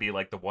implied to be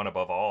like the one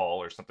above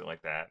all or something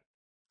like that.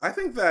 I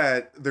think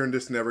that they're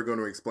just never going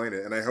to explain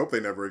it, and I hope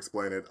they never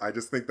explain it. I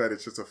just think that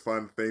it's just a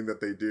fun thing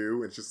that they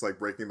do. It's just like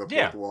breaking the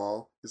fourth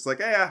wall. It's like,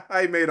 yeah,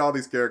 I made all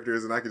these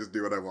characters, and I can just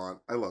do what I want.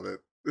 I love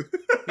it.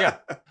 Yeah.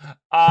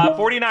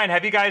 49.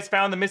 Have you guys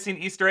found the missing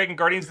Easter egg in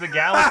Guardians of the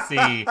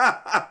Galaxy?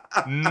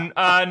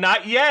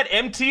 Not yet.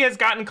 MT has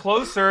gotten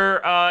closer,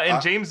 and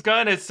James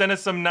Gunn has sent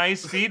us some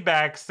nice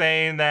feedback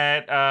saying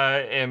that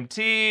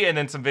MT and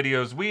then some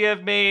videos we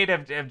have made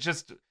have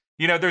just,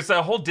 there's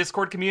a whole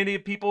Discord community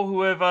of people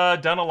who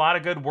have done a lot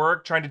of good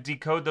work trying to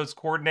decode those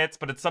coordinates,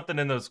 but it's something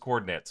in those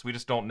coordinates. We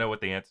just don't know what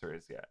the answer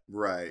is yet.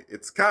 Right.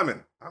 It's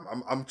coming.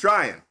 I'm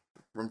trying.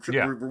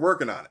 We're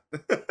working on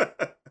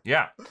it.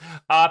 Yeah.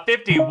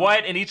 50.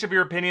 What, in each of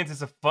your opinions, is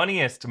the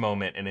funniest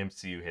moment in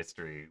MCU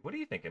history? What do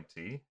you think,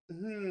 MT?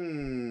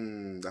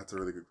 That's a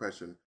really good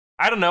question.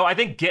 I don't know. I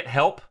think Get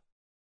Help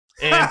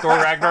in Thor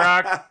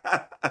Ragnarok.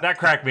 That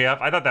cracked me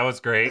up. I thought that was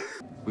great.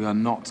 We are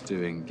not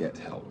doing Get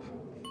Help.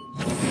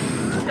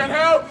 Get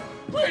help!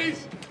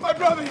 Please! My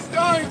brother's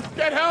dying!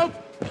 Get help!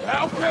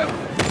 Help him!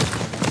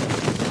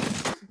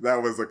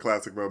 That was a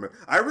classic moment.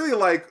 I really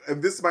like,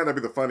 and this might not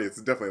be the funniest,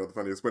 it's definitely not the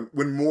funniest,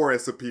 when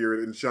Morris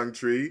appeared in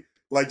Shang-Chi.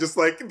 Like, just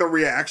like the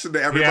reaction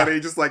to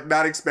everybody, just like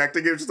not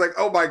expecting it. Just like,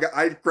 oh my God,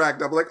 I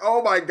cracked up. Like,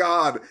 oh my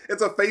God,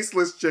 it's a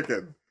faceless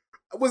chicken.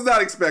 I was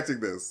not expecting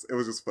this. It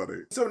was just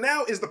funny. So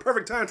now is the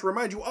perfect time to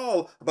remind you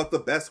all about the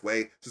best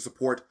way to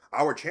support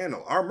our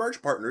channel. Our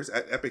merch partners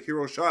at Epic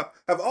Hero Shop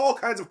have all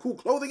kinds of cool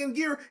clothing and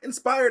gear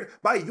inspired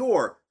by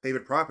your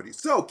favorite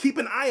properties. So keep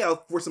an eye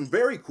out for some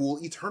very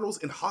cool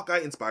Eternals and Hawkeye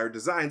inspired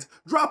designs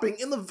dropping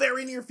in the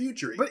very near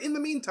future. But in the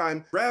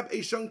meantime, grab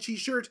a Shang-Chi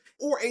shirt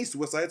or a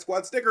Suicide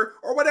Squad sticker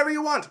or whatever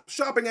you want.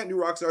 Shopping at New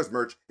Rockstars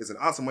merch is an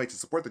awesome way to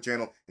support the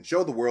channel and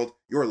show the world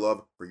your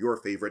love for your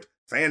favorite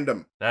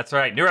fandom. That's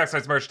right,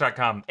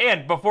 newrockstarsmerch.com.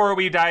 And before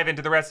we dive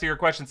into the rest of your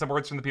questions, some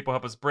words from the people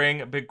help us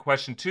bring a big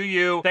question to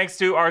you. Thanks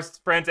to our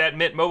friends at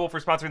Mint Mobile for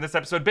sponsoring this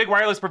episode. Big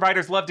wireless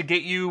providers love to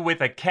get you with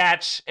a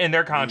catch in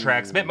their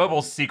contracts. Mint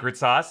Mobile's secret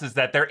sauce is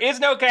that there is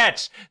no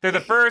catch. They're the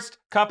first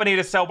company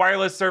to sell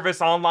wireless service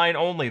online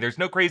only. There's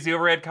no crazy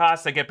overhead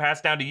costs that get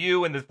passed down to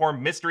you in the form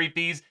of mystery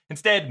fees.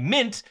 Instead,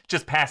 Mint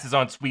just passes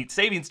on sweet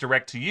savings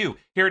direct to you.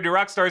 Here at New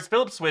Rockstars,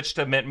 Philip switched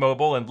to Mint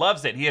Mobile and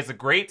loves it. He has a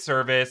great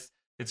service.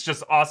 It's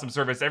just awesome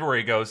service everywhere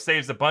he goes,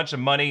 saves a bunch of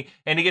money,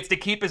 and he gets to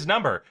keep his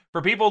number.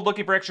 For people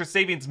looking for extra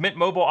savings, Mint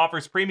Mobile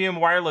offers premium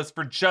wireless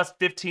for just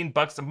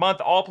 $15 a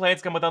month. All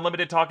plans come with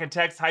unlimited talk and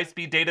text,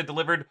 high-speed data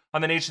delivered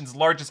on the nation's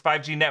largest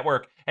 5G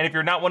network. And if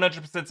you're not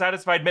 100%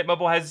 satisfied, Mint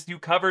Mobile has you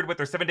covered with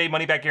their 7-day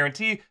money-back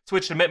guarantee.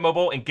 Switch to Mint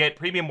Mobile and get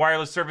premium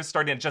wireless service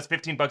starting at just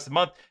 $15 a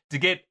month. To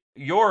get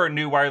your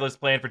new wireless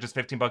plan for just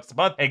 $15 a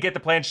month and get the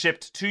plan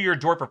shipped to your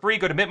door for free,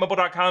 go to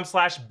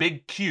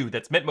mintmobile.com/bigq.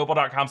 That's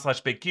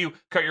mintmobile.com/bigq.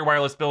 Cut your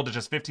wireless bill to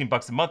just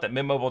 $15 a month at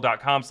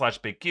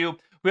mintmobile.com/bigq.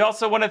 We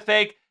also want to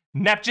thank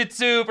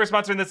Napjitsu for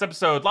sponsoring this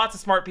episode. Lots of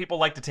smart people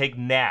like to take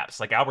naps,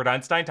 like Albert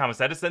Einstein, Thomas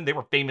Edison. They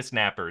were famous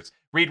nappers.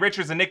 Reed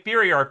Richards and Nick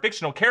Fury are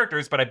fictional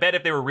characters, but I bet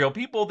if they were real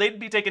people, they'd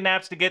be taking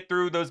naps to get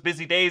through those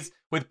busy days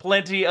with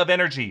plenty of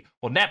energy.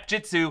 Well,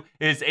 Napjitsu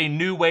is a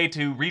new way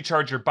to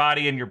recharge your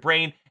body and your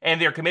brain,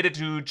 and they're committed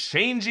to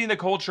changing the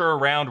culture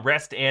around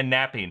rest and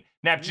napping.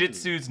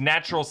 Napjitsu's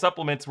natural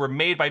supplements were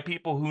made by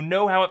people who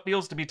know how it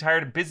feels to be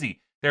tired and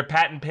busy. Their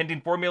patent-pending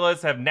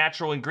formulas have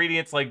natural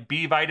ingredients like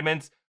B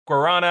vitamins,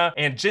 guarana,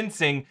 and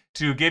ginseng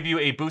to give you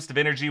a boost of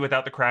energy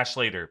without the crash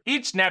later.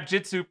 Each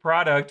Napjitsu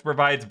product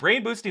provides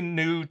brain-boosting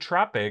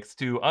nootropics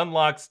to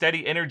unlock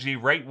steady energy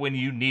right when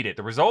you need it.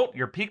 The result?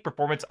 Your peak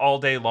performance all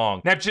day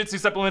long. Napjitsu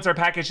supplements are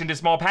packaged into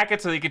small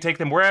packets so that you can take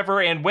them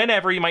wherever and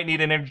whenever you might need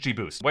an energy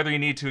boost, whether you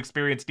need to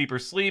experience deeper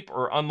sleep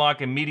or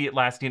unlock immediate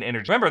lasting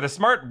energy. Remember, the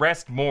smart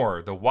rest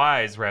more, the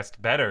wise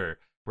rest better.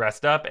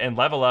 Rest up and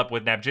level up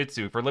with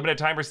Napjitsu. For limited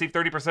time, receive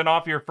 30%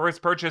 off your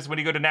first purchase when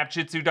you go to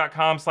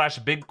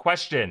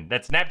napjitsu.com/bigquestion.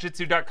 That's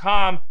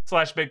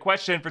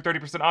napjitsu.com/bigquestion for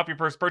 30% off your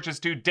first purchase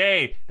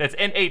today. That's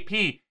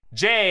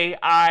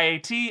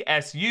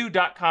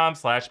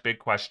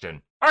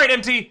napjitsu.com/bigquestion. All right,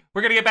 MT,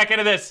 we're going to get back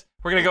into this.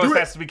 We're going to go as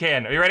fast as we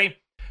can. Are you ready?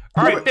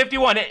 All right,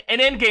 51, an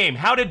Endgame.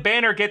 How did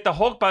Banner get the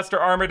Hulkbuster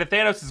armor to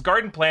Thanos'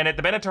 garden planet?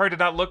 The Benatar did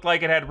not look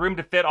like it had room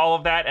to fit all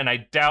of that, and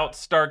I doubt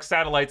Stark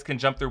satellites can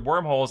jump through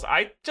wormholes.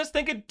 I just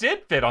think it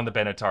did fit on the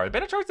Benatar. The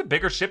Benatar's a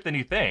bigger ship than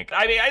you think.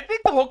 I mean, I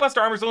think the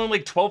Hulkbuster armor's only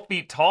like 12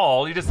 feet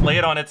tall. You just lay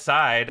it on its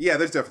side. Yeah,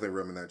 there's definitely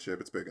room in that ship.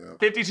 It's big enough.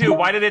 52,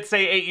 why did it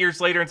say 8 years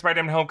later in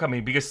Spider-Man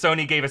Homecoming? Because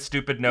Sony gave a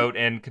stupid note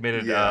and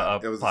committed a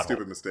it was a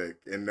stupid mistake,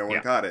 and no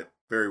one caught it.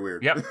 Very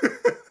weird. Yep.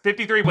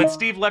 53, when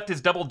Steve left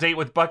his double date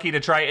with Bucky to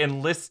try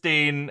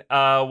enlisting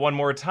one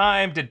more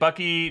time, did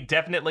Bucky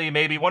definitely,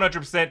 maybe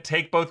 100%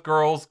 take both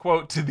girls,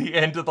 quote, to the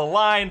end of the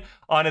line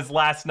on his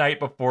last night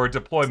before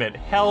deployment?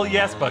 Hell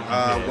yes, Bucky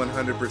did.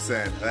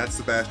 100%. That's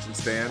Sebastian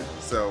Stan.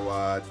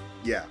 So,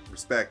 yeah,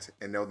 respect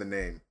and know the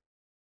name.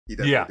 He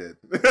definitely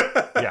did.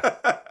 Yeah.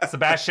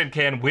 Sebastian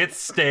can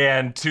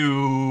withstand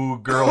two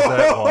girls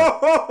at once.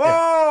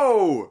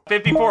 Yeah.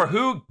 54,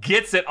 who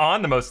gets it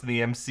on the most in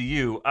the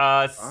MCU?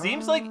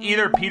 Seems like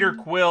either Peter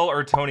Quill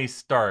or Tony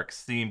Stark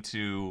seem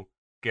to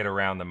get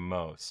around the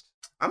most.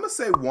 I'm going to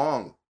say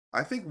Wong.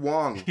 I think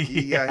Wong.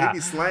 He'd be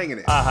slanging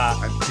it.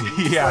 He'd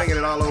be slanging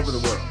it all over the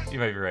world. You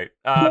might be right.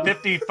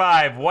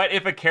 55, what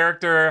if a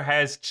character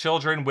has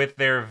children with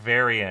their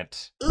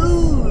variant?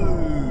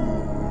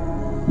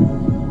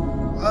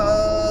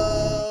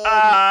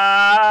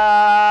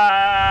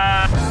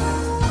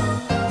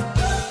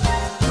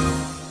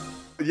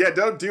 Yeah,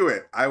 don't do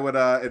it. I would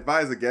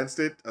advise against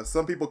it.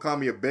 Some people call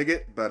me a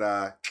bigot, but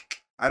I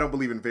don't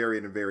believe in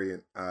variant and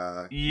variant.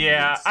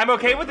 I'm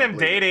okay with them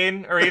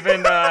dating or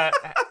even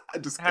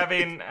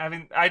having.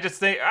 I just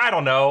think, I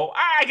don't know.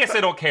 I guess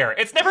I don't care.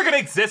 It's never gonna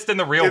exist in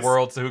the real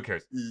world, so who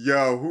cares?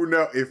 Yo, who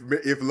knows?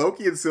 If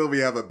Loki and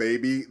Sylvie have a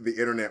baby, the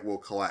internet will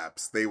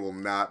collapse. They will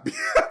not be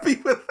happy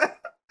with that.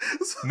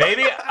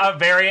 Maybe a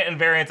variant and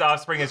variant's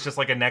offspring is just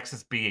like a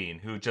Nexus being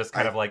who just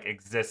kind of like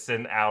exists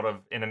in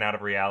and out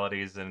of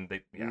realities, and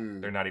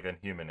they're not even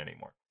human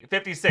anymore.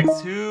 56.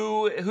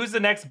 Who's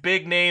the next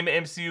big name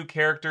MCU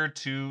character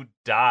to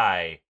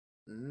die?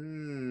 It's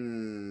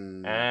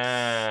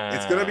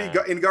gonna be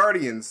in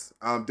Guardians.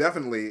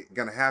 Definitely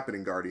gonna happen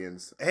in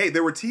Guardians. Hey,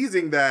 they were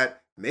teasing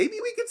that maybe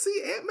we could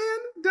see Ant-Man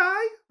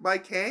die by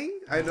Kang.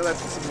 I know that's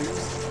some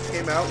news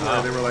came out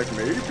where they were like,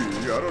 maybe,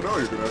 I don't know,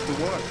 you're gonna have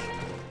to watch.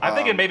 I'm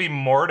thinking maybe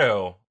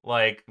Mordo,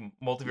 like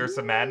Multiverse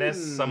of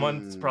Madness.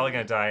 Someone's probably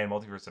going to die in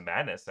Multiverse of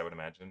Madness, I would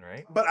imagine,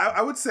 right? But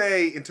I would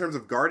say, in terms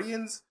of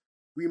Guardians,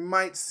 we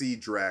might see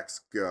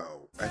Drax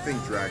go. I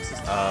think Drax is...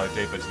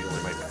 Dave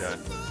Bautista might be done.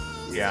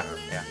 Yeah.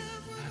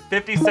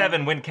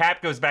 57, when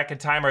Cap goes back in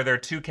time, are there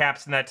two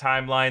Caps in that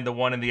timeline? The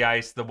one in the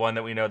ice, the one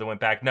that we know that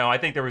went back? No, I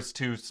think there was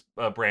two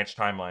branch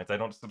timelines. I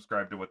don't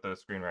subscribe to what the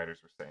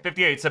screenwriters were saying.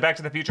 58, so Back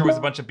to the Future was a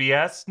bunch of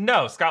BS?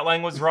 No, Scott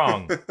Lang was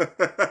wrong.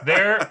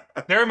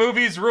 Their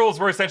movie's rules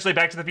were essentially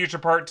Back to the Future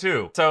Part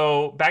 2.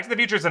 So Back to the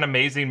Future is an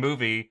amazing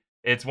movie.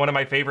 It's one of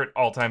my favorite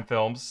all-time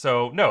films.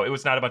 So no, it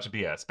was not a bunch of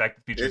BS. Back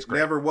to the Future is great.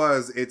 It never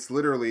was. It's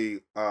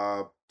literally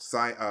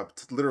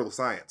literal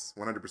science,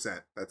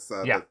 100%. That's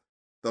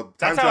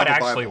that's how it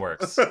actually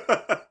works.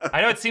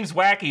 I know it seems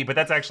wacky, but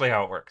that's actually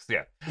how it works.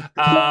 Yeah.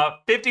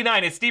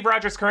 59, is Steve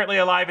Rogers currently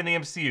alive in the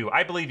MCU?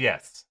 I believe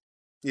yes.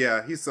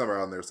 Yeah, he's somewhere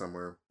on there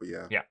somewhere, but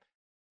yeah.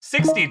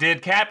 60,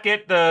 did Cap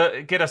get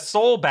a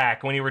soul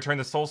back when he returned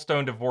the Soul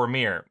Stone to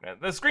Vormir?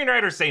 The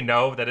screenwriters say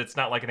no, that it's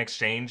not like an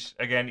exchange.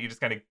 Again, you just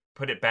kind of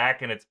put it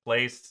back in its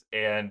place,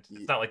 and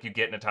it's not like you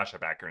get Natasha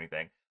back or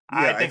anything.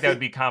 Yeah, I think that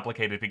would be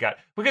complicated if he got...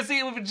 Because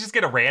he would just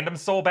get a random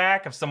soul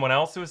back of someone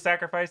else who was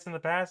sacrificed in the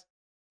past.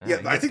 Yeah,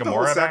 I think the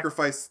whole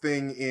sacrifice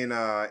thing in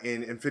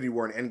Infinity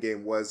War and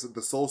Endgame was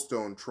the Soul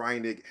Stone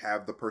trying to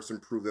have the person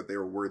prove that they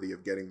were worthy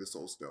of getting the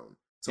Soul Stone.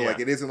 So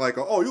like, it isn't like,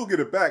 oh, you'll get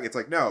it back. It's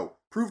like, no,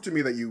 prove to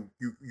me that you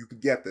could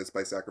get this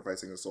by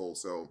sacrificing a soul.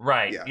 So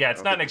right,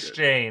 it's not an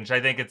exchange. I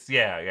think it's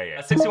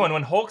 61.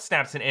 When Hulk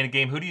snaps in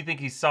Endgame, who do you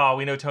think he saw?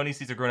 We know Tony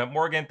sees a grown-up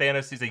Morgan.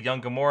 Thanos sees a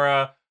young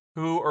Gamora.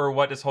 Who or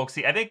what does Hulk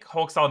see? I think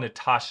Hulk saw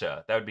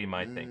Natasha. That would be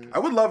my thinking. I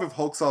would love if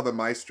Hulk saw the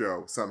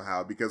Maestro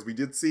somehow, because we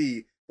did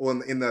see.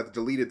 Well, in the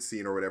deleted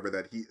scene or whatever,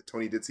 that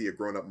Tony did see a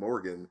grown-up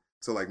Morgan.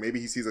 So, like, maybe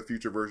he sees a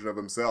future version of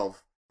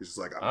himself. He's just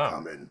like, I'm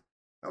coming.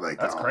 I'm like,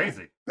 that's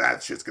crazy.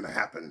 Bad shit's gonna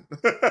happen.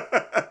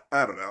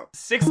 I don't know.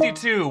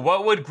 62,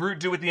 what would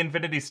Groot do with the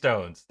Infinity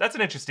Stones? That's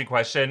an interesting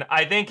question.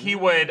 I think he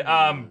would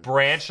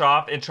branch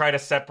off and try to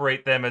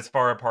separate them as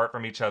far apart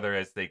from each other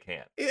as they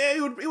can. Yeah,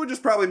 he would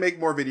just probably make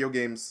more video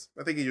games.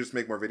 I think he'd just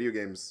make more video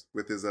games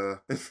with his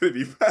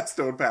Infinity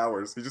Stone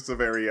powers. He's just he's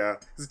a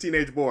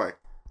teenage boy.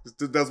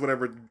 Just does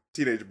whatever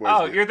teenage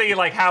boys do. You're thinking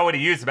like, how would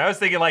he use them? I was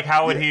thinking like,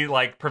 how would he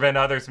like prevent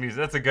others from using?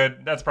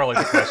 That's probably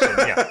the question.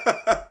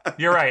 Yeah,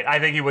 you're right. I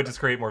think he would just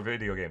create more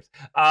video games.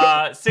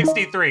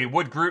 63,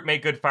 would Groot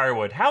make good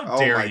firewood? How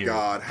dare you?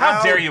 God.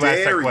 How dare you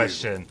ask that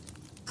question?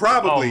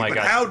 Probably. Oh my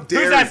God. How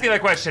dare Who's asking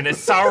that question? Is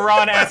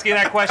Sauron asking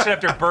that question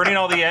after burning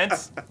all the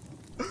Ents?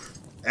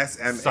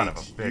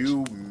 SMH,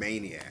 you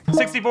maniac.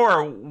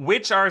 64,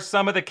 which are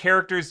some of the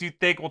characters you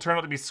think will turn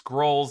out to be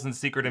Skrulls in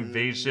Secret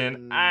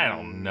Invasion? I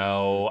don't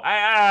know.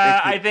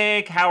 I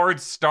think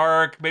Howard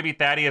Stark, maybe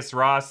Thaddeus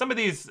Ross, some of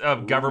these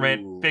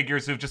government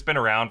figures who've just been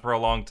around for a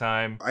long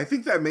time. I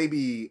think that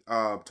maybe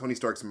Tony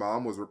Stark's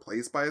mom was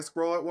replaced by a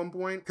Skrull at one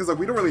point. Because like,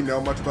 we don't really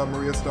know much about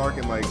Maria Stark,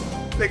 and like,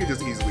 they could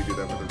just easily do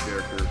that with her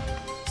character.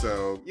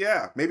 So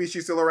yeah, maybe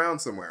she's still around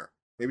somewhere.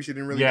 Maybe she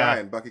didn't really die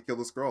and Bucky killed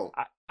the Skrull.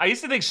 I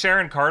used to think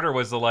Sharon Carter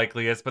was the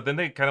likeliest, but then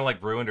they kind of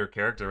like ruined her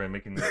character and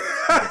making the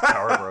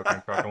power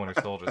broken Falcon Winter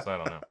Soldier, so I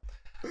don't know.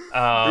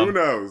 Who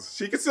knows?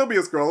 She could still be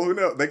a Skrull. Who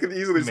knows? They could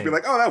easily just be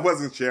like, "Oh, that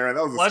wasn't Sharon.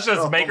 That was." Let's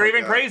just make her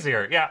even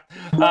crazier.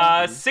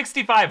 Yeah.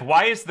 65.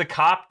 Why is the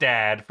cop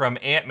dad from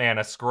Ant-Man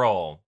a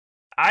Skrull?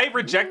 I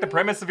reject the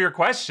premise of your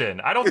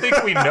question. I don't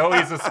think we know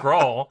he's a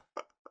Skrull.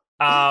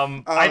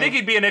 I think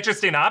he'd be an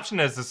interesting option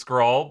as a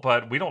Skrull,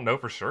 but we don't know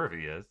for sure if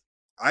he is.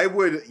 I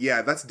would,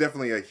 yeah, that's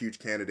definitely a huge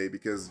candidate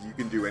because you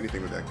can do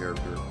anything with that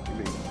character. I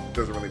mean, it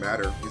doesn't really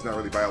matter. He's not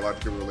really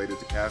biologically related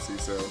to Cassie,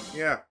 so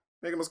yeah,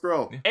 make him a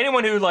Skrull.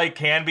 Anyone who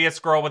can be a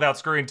Skrull without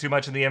screwing too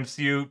much in the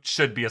MCU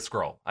should be a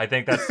Skrull. I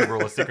think that's the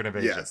rule of Secret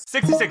Invasion. Yes.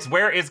 66.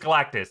 Where is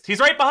Galactus?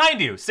 He's right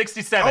behind you.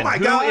 67. Oh my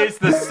Who God. is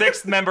the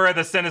sixth member of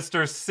the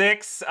Sinister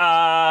Six?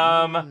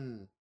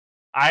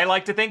 I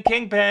like to think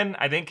Kingpin.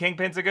 I think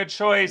Kingpin's a good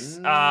choice.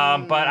 But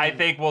I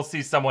think we'll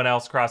see someone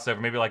else cross over,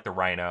 maybe like the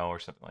Rhino or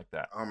something like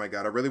that. Oh my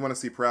God, I really want to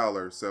see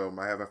Prowler, so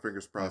I have my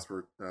fingers crossed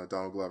for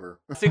Donald Glover.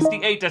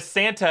 68. Does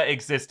Santa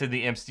exist in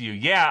the MCU?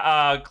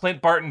 Yeah,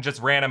 Clint Barton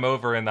just ran him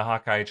over in the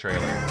Hawkeye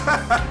trailer.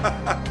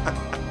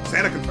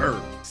 Santa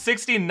confirmed.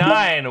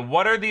 69.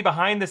 What are the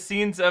behind the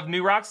scenes of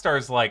New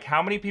Rockstars like?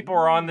 How many people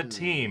are on the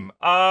team?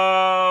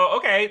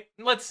 Okay,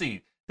 let's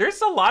see.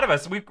 There's a lot of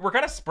us. We're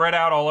kind of spread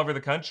out all over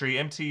the country.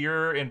 MT,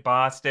 you're in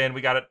Boston.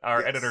 We got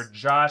our editor,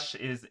 Josh,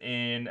 is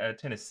in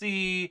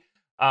Tennessee.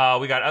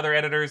 We got other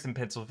editors in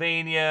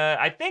Pennsylvania.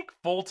 I think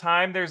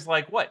full-time, there's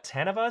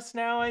 10 of us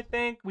now, I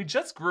think? We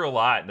just grew a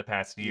lot in the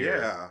past year.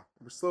 Yeah,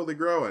 we're slowly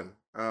growing.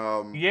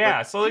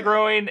 Slowly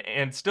growing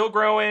and still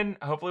growing.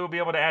 Hopefully we'll be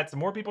able to add some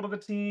more people to the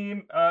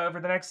team over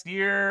the next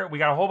year. We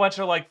got a whole bunch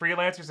of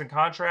freelancers and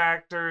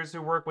contractors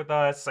who work with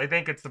us. I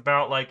think it's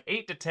about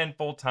 8 to 10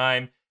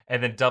 full-time.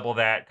 And then double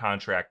that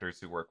contractors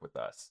who work with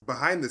us.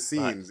 Behind the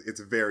scenes, it's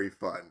very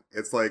fun.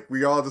 It's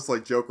we all just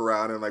joke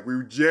around and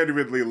we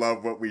genuinely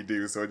love what we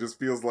do. So it just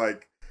feels I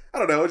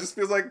don't know, it just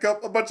feels like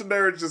a bunch of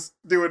nerds just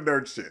doing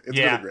nerd shit. It's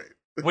really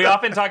great. We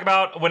often talk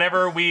about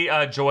whenever we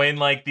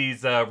join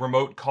these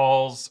remote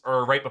calls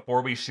or right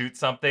before we shoot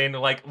something,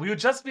 we would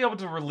just be able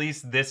to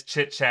release this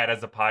chit chat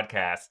as a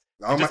podcast.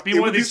 Just be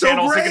one of these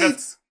channels who can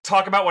just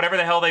talk about whatever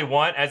the hell they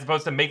want, as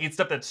opposed to making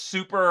stuff that's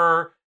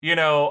super,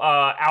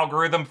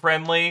 algorithm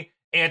friendly,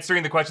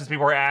 answering the questions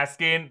people are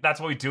asking. That's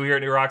what we do here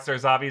at New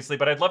Rockstars, obviously.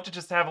 But I'd love to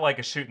just have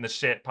a shooting the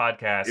shit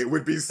podcast. It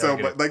would be so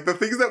much. The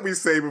things that we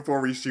say before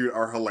we shoot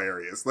are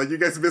hilarious. You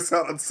guys miss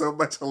out on so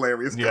much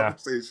hilarious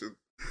conversation.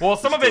 Well,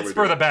 some of it's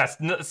for the best.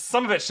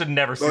 Some of it should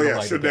never see the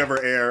light should again.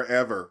 never air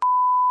ever.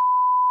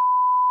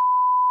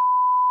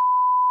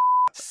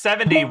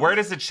 70. Where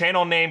does the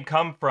channel name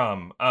come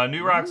from?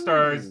 New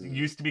Rockstars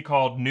used to be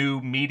called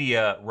New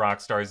Media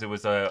Rockstars. It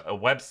was a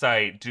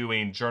website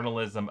doing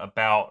journalism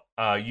about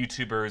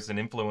YouTubers and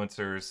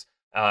influencers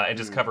and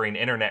just covering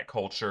internet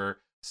culture.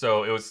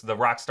 So it was the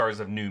Rockstars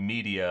of New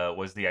Media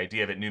was the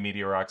idea of it, New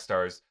Media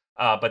Rockstars.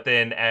 But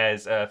then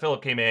as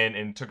Philip came in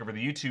and took over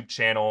the YouTube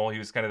channel, he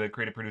was kind of the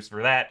creative producer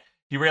for that.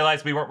 He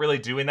realized we weren't really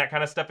doing that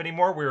kind of stuff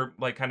anymore. We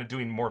were kind of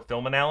doing more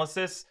film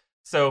analysis.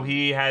 So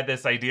he had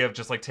this idea of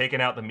just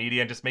taking out the media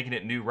and just making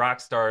it New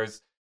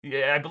Rockstars.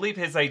 Yeah, I believe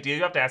his idea,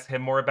 you have to ask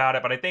him more about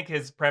it, but I think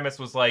his premise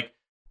was what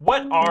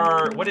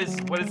is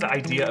the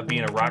idea of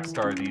being a rock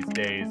star these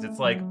days? It's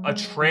a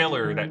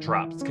trailer that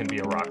drops can be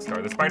a rock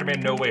star. The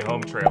Spider-Man No Way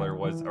Home trailer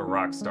was a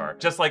rock star.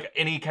 Just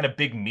any kind of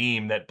big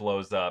meme that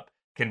blows up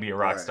can be a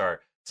rock star.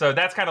 So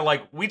that's kind of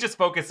we just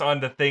focus on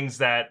the things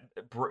that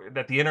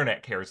the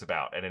internet cares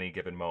about at any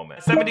given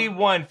moment.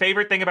 71,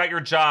 favorite thing about your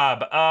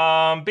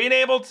job? Being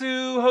able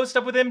to host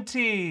up with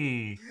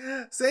MT.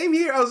 Same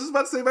here. I was just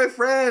about to say my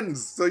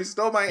friends. So you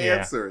stole my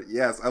answer.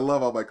 Yes, I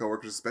love all my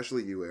coworkers,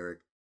 especially you, Eric.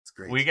 It's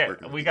great.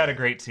 We got a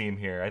great team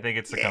here. I think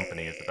it's the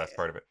company is the best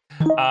part of it.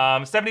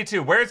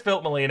 72. Where's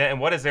Philip Molina and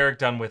what has Eric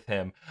done with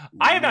him?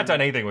 I have not done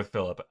anything with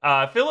Philip.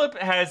 Philip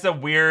has a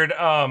weird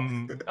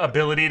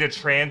ability to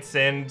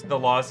transcend the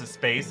laws of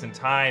space and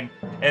time,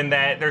 and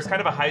that there's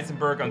kind of a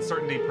Heisenberg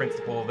uncertainty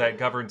principle that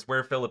governs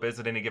where Philip is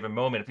at any given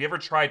moment. If you ever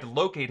try to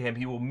locate him,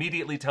 he will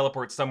immediately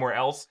teleport somewhere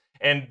else,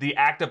 and the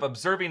act of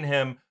observing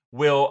him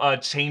will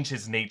change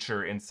his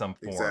nature in some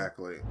form.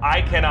 Exactly.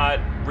 I cannot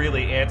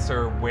really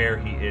answer where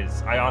he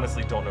is. I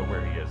honestly don't know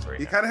where he is right now.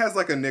 He kind of has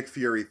a Nick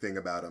Fury thing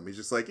about him. He's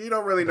just you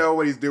don't really know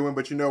what he's doing,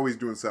 but you know he's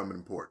doing something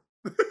important.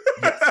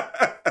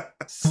 Yes.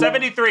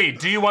 73.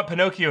 Do you want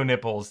Pinocchio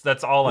nipples?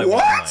 That's all I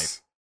want in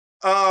life.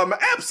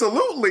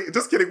 Absolutely.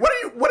 Just kidding.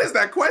 What is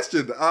that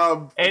question?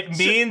 It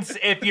means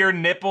if your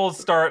nipples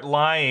start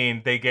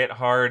lying, they get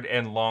hard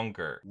and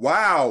longer.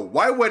 Wow.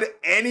 Why would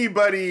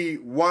anybody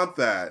want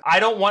that?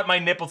 I don't want my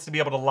nipples to be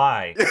able to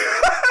lie.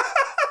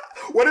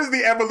 What is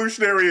the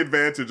evolutionary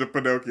advantage of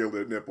Pinocchio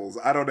nipples?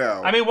 I don't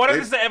know. I mean, what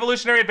is the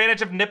evolutionary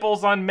advantage of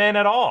nipples on men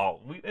at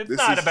all? It's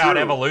not about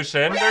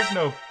evolution. There's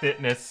no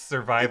fitness,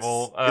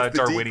 survival, it's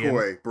the Darwinian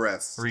decoy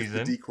breasts.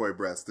 reason. It's the decoy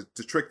breast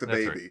to trick the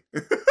baby.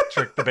 Right.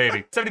 Trick the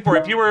baby. 74.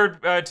 If you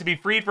were to be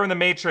freed from the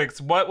Matrix,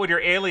 what would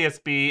your alias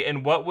be,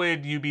 and what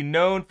would you be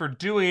known for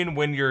doing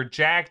when you're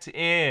jacked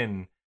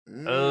in?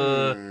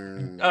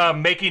 Making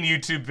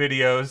YouTube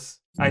videos.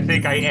 I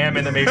think I am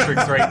in the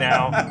Matrix right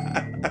now.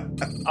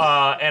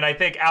 And I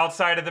think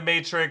outside of the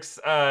Matrix,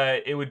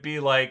 it would be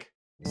like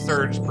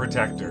Surge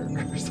Protector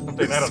or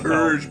something. I don't know.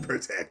 Surge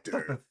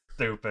Protector.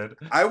 Stupid.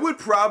 I would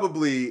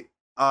probably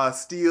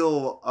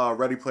steal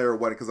Ready Player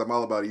One because I'm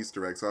all about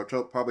Easter eggs, so I'd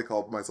probably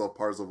call myself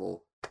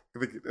Parzival. I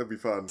think it'd be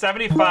fun.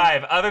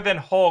 75. Other than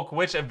Hulk,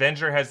 which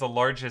Avenger has the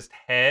largest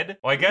head?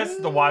 Well, I guess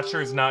the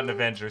Watcher is not an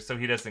Avenger, so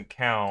he doesn't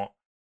count.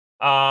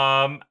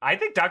 I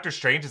think Doctor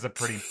Strange is a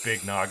pretty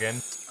big noggin.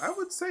 I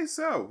would say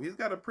so. He's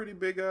got a pretty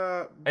big.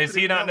 Is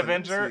he not an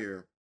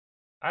Avenger?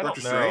 I don't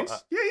know. Strange?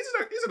 Yeah,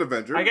 he's an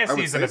Avenger. I guess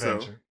he's an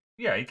Avenger. So.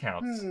 Yeah, he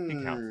counts.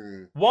 He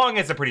counts. Wong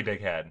is a pretty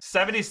big head.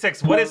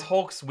 76. What is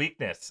Hulk's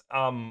weakness?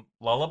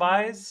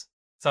 Lullabies?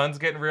 Sun's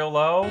getting real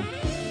low.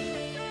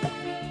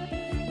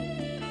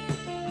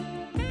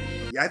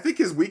 Yeah, I think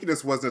his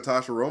weakness was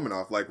Natasha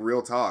Romanoff, like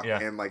real talk. Yeah.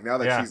 And like now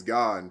that she's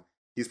gone,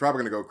 he's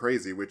probably going to go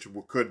crazy, which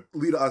could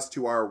lead us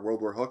to our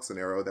World War Hulk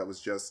scenario that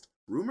was just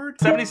rumored.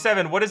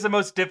 77. What is the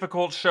most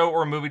difficult show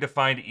or movie to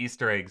find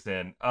Easter eggs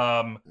in?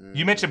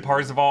 You mentioned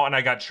Parzival, and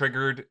I got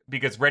triggered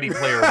because Ready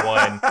Player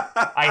One.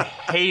 I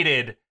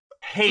hated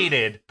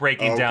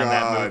breaking down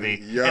that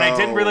movie. Yo. And I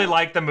didn't really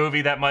like the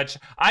movie that much.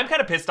 I'm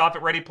kind of pissed off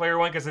at Ready Player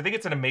One because I think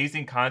it's an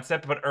amazing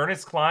concept, but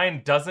Ernest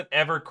Cline doesn't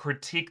ever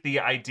critique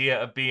the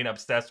idea of being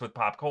obsessed with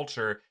pop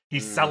culture. He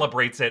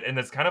celebrates it in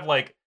this kind of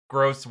like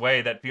gross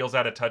way that feels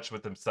out of touch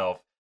with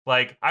himself.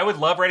 Like, I would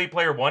love Ready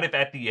Player One if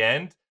at the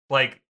end,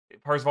 like,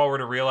 Parzival were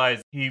to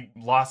realize he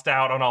lost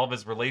out on all of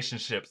his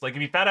relationships. Like,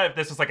 if he found out if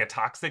this was like a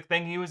toxic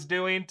thing he was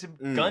doing to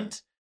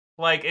Gunt,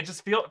 like, it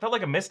just felt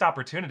like a missed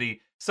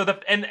opportunity.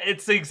 And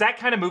it's the exact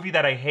kind of movie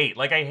that I hate.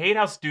 Like, I hate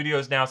how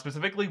studios now,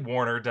 specifically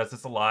Warner, does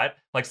this a lot.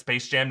 Like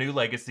Space Jam: New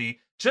Legacy,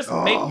 just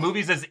make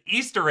movies as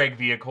Easter egg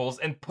vehicles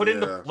and put in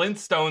the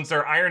Flintstones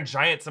or Iron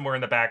Giant somewhere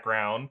in the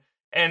background.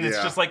 And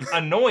it's just like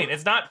annoying.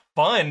 It's not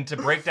fun to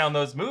break down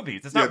those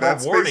movies. It's not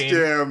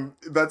rewarding.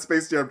 That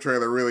Space Jam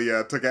trailer really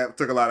took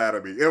a lot out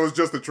of me. It was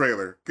just a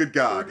trailer. Good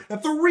God.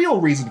 That the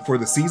real reason for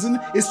the season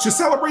is to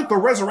celebrate the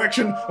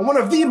resurrection of one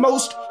of the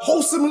most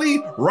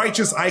wholesomely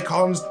righteous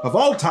icons of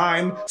all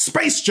time,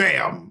 Space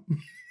Jam.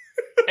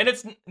 And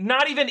it's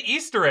not even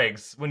Easter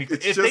eggs when if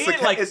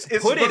they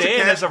put it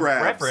in as a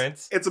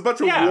reference. It's a bunch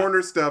of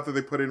Warner stuff that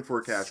they put in for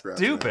a cash grab.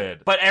 Stupid.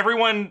 Now. But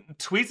everyone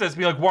tweets us,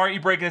 be like, "Why aren't you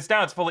breaking this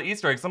down? It's full of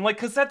Easter eggs." I'm like,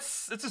 because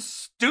it's a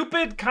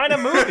stupid kind of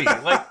movie.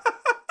 Like,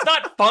 it's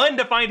not fun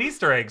to find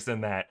Easter eggs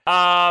in that.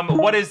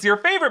 What is your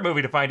favorite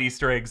movie to find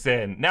Easter eggs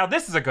in? Now,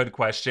 this is a good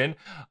question.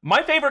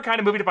 My favorite kind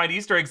of movie to find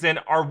Easter eggs in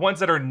are ones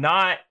that are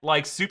not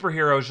like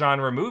superhero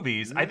genre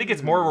movies. I think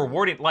it's more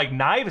rewarding. Like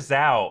Knives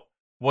Out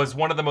was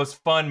one of the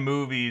most fun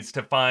movies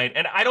to find.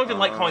 And I don't even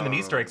like calling them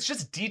Easter eggs,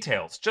 just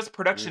details, just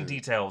production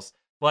details,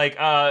 like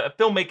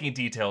filmmaking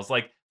details,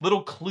 like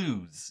little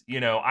clues. You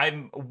know,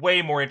 I'm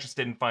way more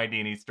interested in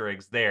finding Easter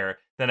eggs there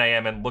than I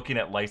am in looking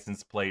at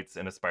license plates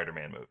in a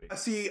Spider-Man movie.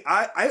 See,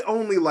 I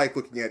only like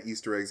looking at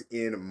Easter eggs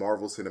in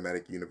Marvel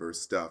Cinematic Universe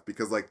stuff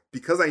because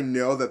I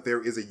know that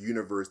there is a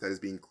universe that is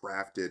being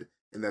crafted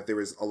and that there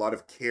is a lot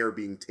of care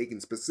being taken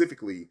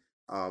specifically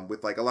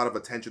with like a lot of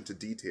attention to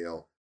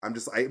detail.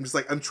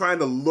 I'm trying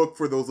to look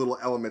for those little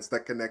elements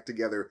that connect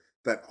together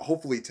that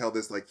hopefully tell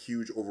this like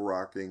huge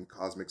overarching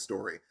cosmic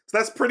story. So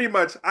that's pretty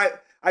much, I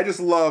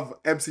just love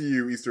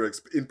MCU Easter eggs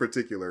in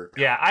particular.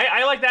 Yeah,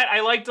 I like that.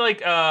 I liked like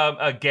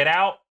Get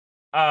Out.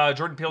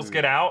 Jordan Peele's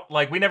Get Out.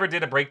 Like, we never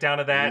did a breakdown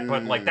of that,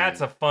 but like that's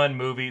a fun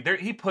movie.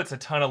 He puts a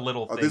ton of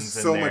little things in there. There's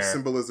so much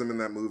symbolism in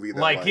that movie.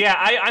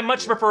 I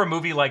much prefer a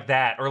movie like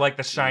that or like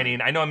The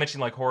Shining. I know I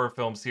mentioned like horror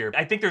films here.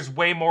 I think there's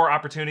way more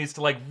opportunities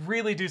to like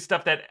really do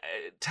stuff that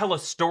tell a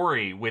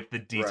story with the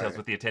details,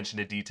 with the attention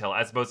to detail,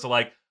 as opposed to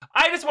like,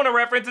 I just want to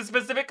reference a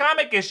specific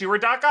comic issue where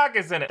Doc Ock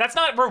is in it. That's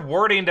not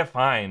rewarding to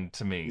find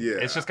to me. Yeah.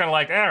 It's just kind of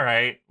like, all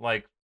right,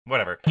 like,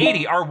 whatever.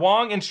 80. Are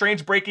Wong and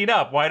Strange breaking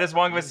up? Why does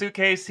Wong have a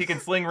suitcase? He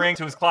can sling ring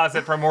to his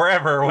closet from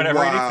wherever or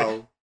whenever he needs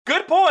to.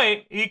 Good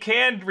point. He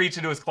can reach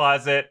into his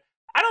closet.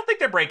 I don't think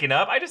they're breaking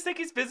up. I just think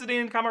he's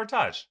visiting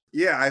Kamar-Taj.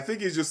 Yeah, I think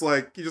he's just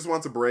like, he just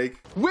wants a break.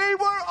 We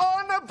were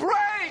on a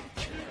break!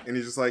 And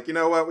he's just like, you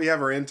know what? We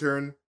have our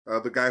intern,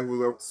 the guy who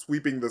was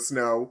sweeping the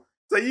snow.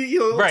 So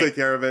you'll take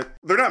care of it.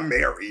 They're not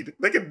married.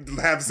 They can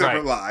have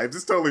separate lives.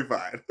 It's totally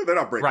fine. They're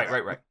not breaking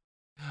up. Right.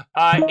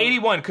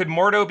 81. Could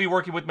Mordo be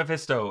working with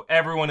Mephisto?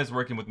 Everyone is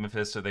working with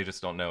Mephisto. They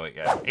just don't know it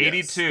yet.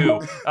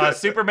 82.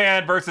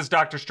 Superman versus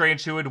Doctor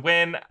Strange. Who would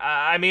win?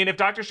 I mean, if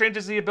Doctor Strange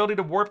has the ability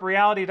to warp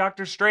reality,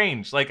 Doctor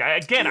Strange. Like, I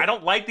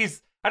don't like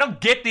these. I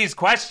don't get these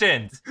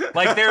questions.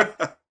 Like,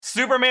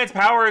 Superman's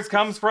powers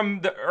comes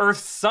from the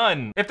Earth's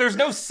sun. If there's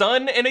no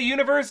sun in a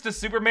universe, does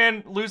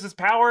Superman lose his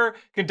power?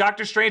 Can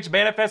Doctor Strange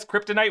manifest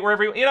kryptonite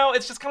wherever?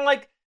 It's just kind of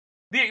like,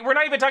 we're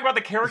not even talking about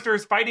the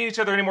characters fighting each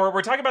other anymore.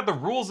 We're talking about the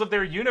rules of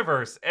their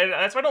universe. And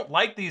that's why I don't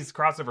like these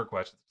crossover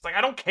questions. It's like,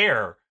 I don't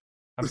care.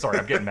 I'm sorry,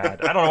 I'm getting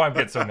mad. I don't know why I'm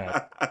getting so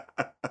mad.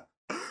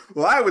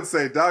 Well, I would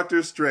say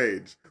Doctor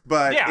Strange.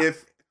 But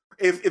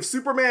if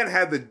Superman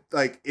had the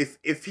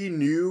if he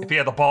knew if he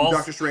had the balls who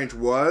Doctor Strange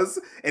was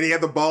and he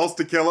had the balls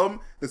to kill him,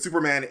 then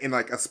Superman in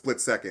like a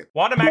split second.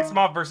 Wanda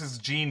Maximoff versus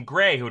Jean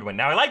Grey, who would win?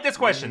 Now I like this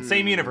question.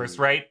 Same universe,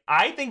 right?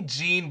 I think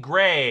Jean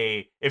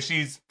Grey, if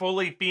she's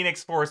fully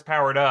Phoenix Force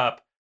powered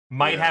up,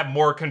 might have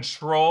more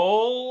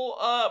control.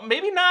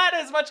 Maybe not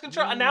as much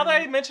control. Now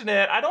that I mention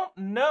it, I don't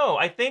know.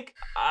 I think,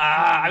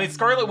 I mean,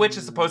 Scarlet Witch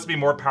is supposed to be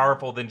more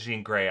powerful than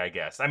Jean Grey, I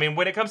guess. I mean,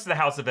 when it comes to the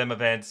House of M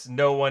events,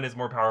 no one is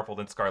more powerful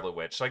than Scarlet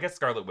Witch. So I guess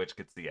Scarlet Witch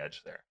gets the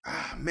edge there.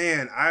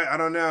 Man, I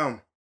don't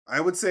know.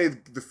 I would say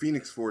the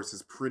Phoenix Force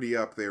is pretty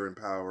up there in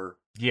power.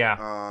 Yeah.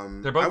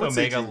 They're both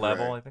Omega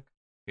level, I think.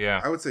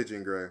 Yeah. I would say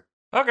Jean Grey.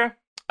 Okay.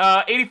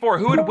 84.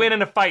 Who would win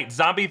in a fight?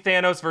 Zombie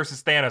Thanos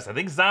versus Thanos. I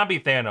think Zombie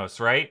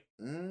Thanos, right?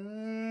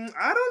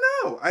 I don't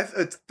know.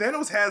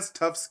 Thanos has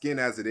tough skin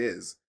as it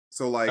is,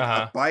 so like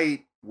a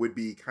bite would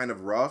be kind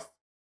of rough.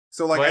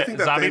 So like, I think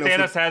that Zombie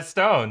Thanos has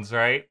stones,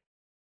 right?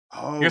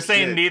 Oh, you're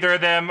saying neither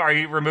of them? Are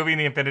you removing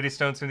the Infinity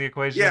Stones from the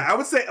equation? Yeah, I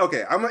would say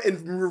okay. I'm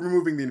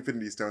removing the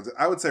Infinity Stones.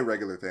 I would say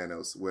regular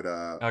Thanos would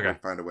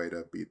find a way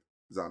to beat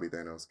Zombie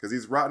Thanos because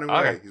he's rotting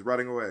away. Okay. He's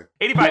rotting away.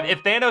 85.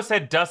 If Thanos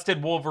had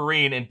dusted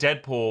Wolverine in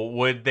Deadpool,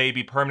 would they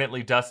be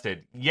permanently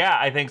dusted? Yeah,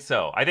 I think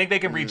so. I think they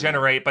can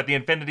regenerate, but the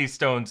Infinity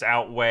Stones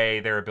outweigh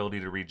their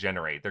ability to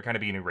regenerate. They're kind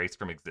of being erased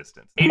from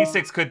existence.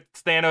 86. Could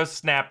Thanos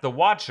snap the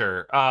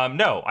Watcher?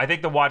 No, I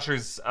think the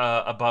Watcher's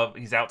above.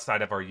 He's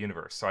outside of our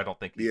universe, so I don't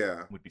think he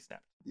would be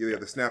snapped. Yeah,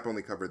 the snap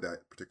only covered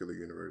that particular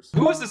universe.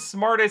 Who is the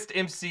smartest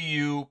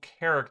MCU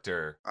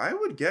character? I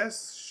would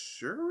guess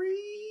Shuri.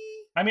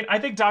 I mean, I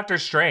think Doctor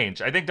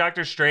Strange. I think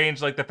Doctor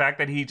Strange, like the fact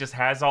that he just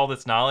has all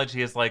this knowledge,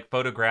 he has like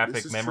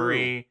photographic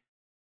memory.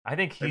 True. I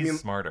think he's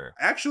smarter.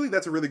 Actually,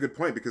 that's a really good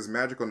point because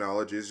magical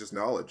knowledge is just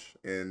knowledge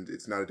and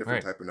it's not a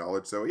different type of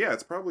knowledge. So yeah,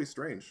 it's probably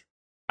Strange.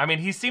 I mean,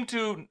 he seemed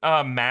to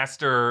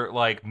master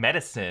like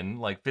medicine,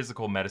 like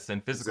physical medicine,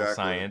 physical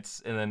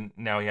science, and then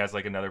now he has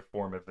like another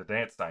form of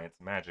advanced science,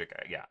 magic.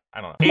 Yeah,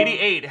 I don't know.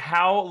 88.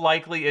 How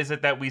likely is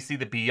it that we see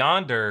the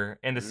Beyonder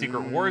in the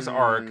Secret Wars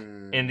arc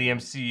in the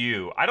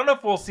MCU? I don't know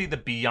if we'll see the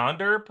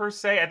Beyonder per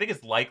se. I think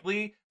it's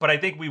likely, but I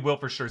think we will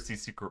for sure see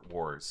Secret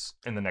Wars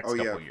in the next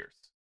couple years.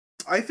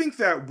 I think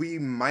that we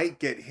might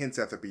get hints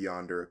at the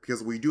Beyonder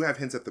because we do have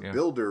hints at the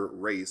Builder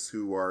race,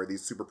 who are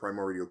these super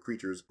primordial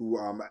creatures who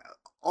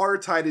are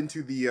tied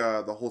into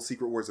the whole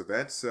Secret Wars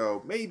event.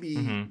 So maybe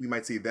we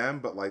might see them,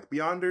 but like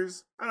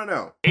Beyonders, I don't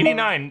know.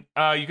 89.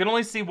 You can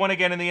only see one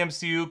again in the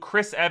MCU: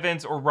 Chris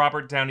Evans or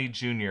Robert Downey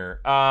Jr.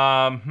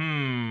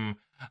 I'd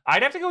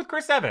have to go with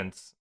Chris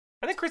Evans.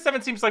 I think Chris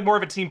Evans seems like more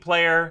of a team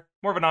player,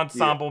 more of an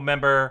ensemble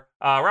member.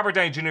 Robert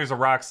Downey Jr. is a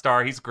rock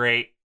star. He's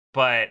great,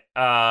 but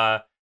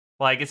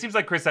like, it seems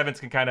like Chris Evans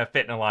can kind of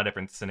fit in a lot of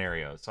different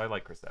scenarios, so I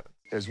like Chris Evans.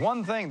 There's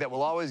one thing that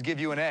will always give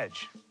you an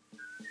edge.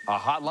 A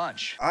hot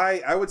lunch.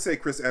 I would say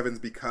Chris Evans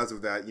because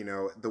of that,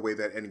 the way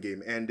that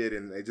Endgame ended,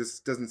 and it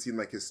just doesn't seem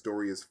like his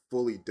story is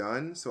fully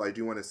done, so I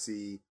do want to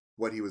see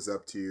what he was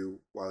up to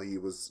while he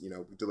was,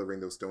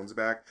 delivering those stones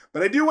back.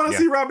 But I do want to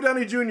see Robert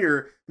Downey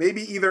Jr.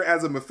 maybe either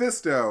as a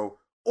Mephisto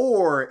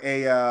or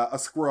a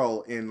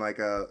Skrull in like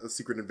a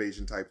Secret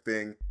Invasion type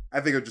thing. I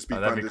think it would just be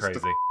fun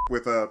to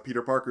with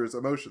Peter Parker's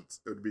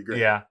emotions. It would be great.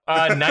 Yeah.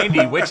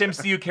 90. Which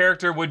MCU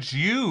character would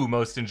you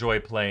most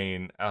enjoy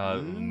playing?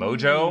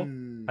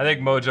 Mojo? I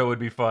think Mojo would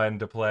be fun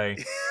to play.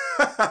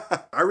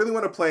 I really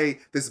want to play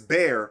this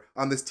bear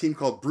on this team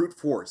called Brute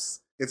Force.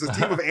 It's a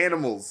team of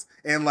animals,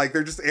 and like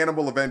they're just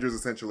animal Avengers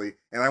essentially.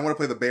 And I want to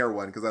play the bear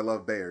one because I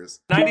love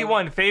bears.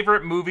 91.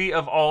 Favorite movie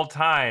of all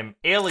time?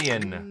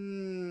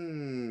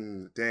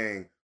 Alien.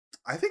 Dang.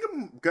 I think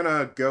I'm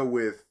gonna go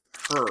with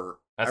Her.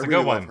 That's a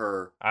good one.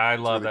 Her. I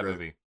love that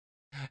movie.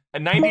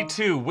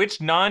 92. Which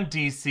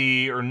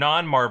non-DC or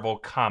non-Marvel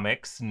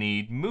comics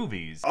need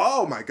movies?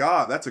 Oh my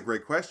god, that's a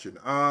great question.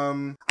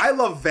 I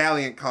love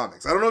Valiant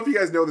Comics. I don't know if you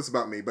guys know this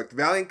about me, but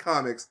Valiant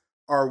Comics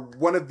are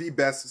one of the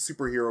best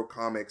superhero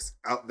comics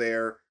out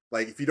there.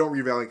 Like, if you don't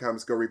read Valiant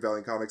Comics, go read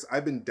Valiant Comics.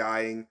 I've been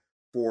dying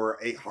for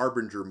a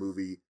Harbinger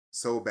movie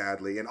so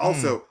badly, and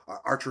also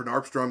Archer and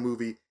Armstrong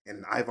movie and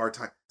an Ivar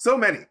Time. So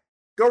many.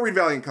 Go read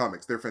Valiant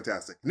Comics. They're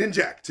fantastic.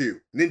 Ninjak,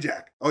 too.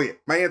 Ninjak. Oh, yeah.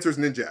 My answer is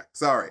Ninjak.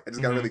 Sorry. I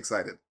just got really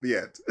excited. The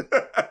end.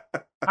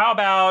 How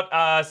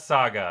about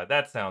Saga?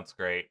 That sounds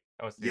great.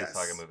 I want to see a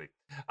Saga movie.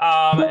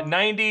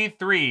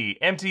 93.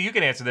 MT, you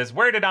can answer this.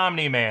 Where did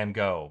Omni-Man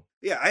go?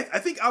 Yeah, I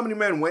think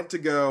Omni-Man went to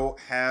go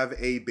have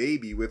a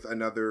baby with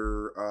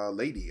another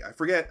lady. I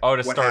forget. Oh,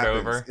 to start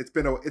over? It's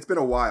been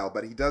a while,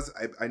 but he does.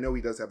 I know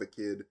he does have a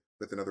kid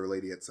with another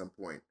lady at some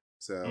point.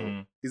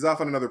 So he's off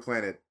on another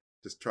planet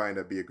just trying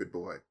to be a good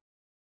boy.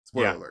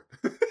 Spoiler alert.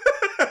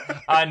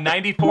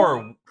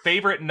 94.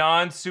 Favorite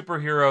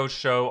non-superhero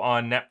show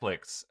on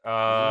Netflix?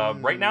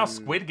 Right now,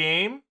 Squid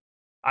Game.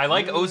 I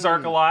like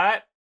Ozark a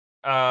lot.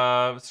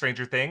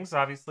 Stranger Things,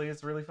 obviously,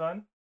 is really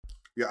fun.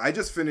 Yeah, I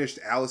just finished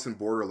Alice in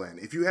Borderland.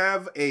 If you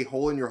have a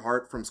hole in your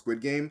heart from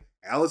Squid Game,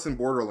 Alice in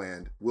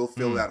Borderland will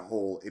fill that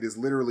hole. It is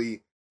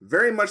literally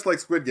very much like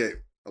Squid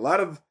Game. A lot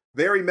of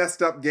very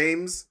messed up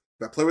games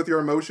that play with your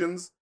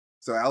emotions,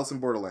 So Alice in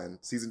Borderland,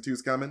 season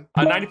 2's coming.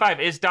 95,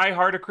 is Die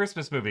Hard a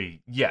Christmas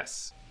movie?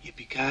 Yes.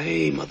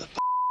 Yippee-ki-yay, motherfucker.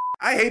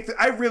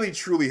 I really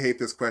truly hate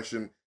this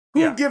question.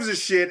 Who gives a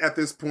shit at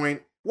this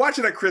point? Watch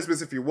it at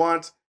Christmas if you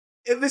want.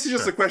 This is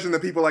just a question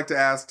that people like to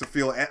ask to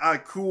feel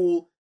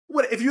cool.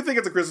 What if you think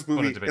it's a Christmas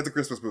movie? It's a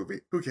Christmas movie.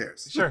 Who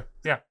cares? Sure.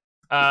 Yeah.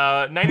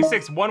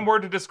 96. One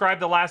word to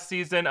describe the last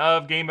season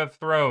of Game of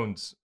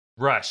Thrones.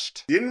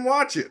 Rushed. Didn't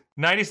watch it.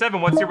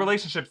 97. What's your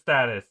relationship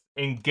status?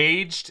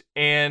 Engaged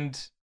and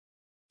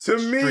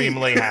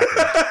extremely happy.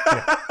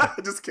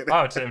 Just kidding.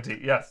 Oh, to MT.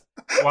 Yes.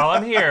 While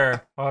I'm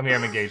here, I'm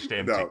engaged to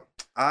MT. No.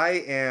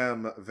 I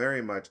am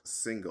very much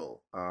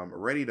single,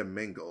 ready to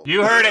mingle.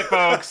 You heard it,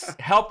 folks.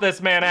 Help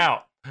this man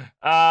out.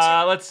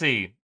 Let's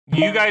see.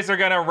 You guys are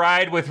gonna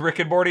ride with Rick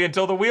and Morty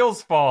until the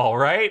wheels fall,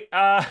 right?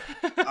 Wubba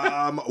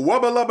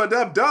lubba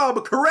dub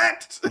dub,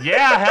 correct?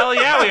 Yeah, hell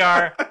yeah, we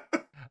are.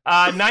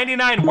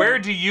 99. Where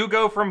do you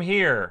go from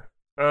here?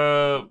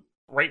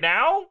 Right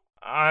now,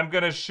 I'm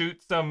gonna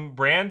shoot some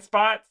brand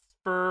spots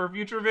for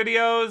future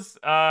videos.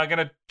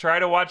 Gonna try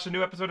to watch a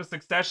new episode of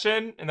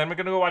Succession, and then we're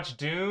gonna go watch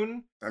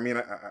Dune. I mean,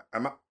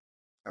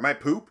 I might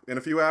poop in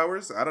a few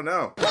hours. I don't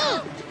know.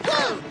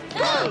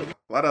 A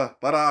lot of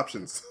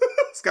options.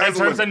 In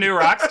terms of new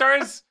rock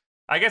stars,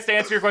 I guess to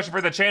answer your question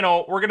for the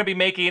channel, we're gonna be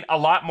making a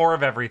lot more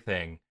of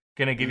everything.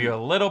 Gonna give you a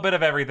little bit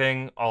of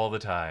everything all the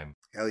time.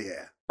 Hell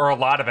yeah. Or a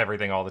lot of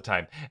everything all the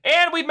time.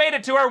 And we've made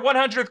it to our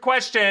 100th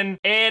question,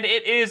 and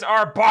it is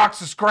our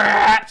Box of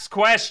Scraps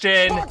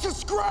question. Box of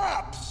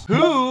Scraps!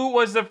 Who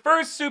was the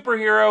first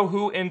superhero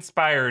who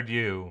inspired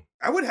you?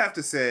 I would have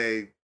to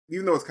say,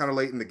 even though it's kind of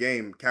late in the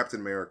game,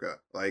 Captain America.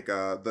 Like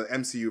the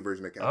MCU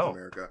version of Captain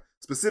America.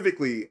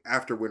 Specifically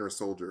after Winter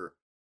Soldier.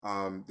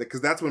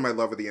 Because that's when my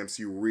love of the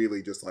MCU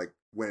really just like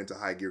went into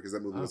high gear, because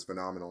that movie was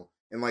phenomenal.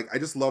 And like, I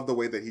just love the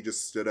way that he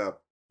just stood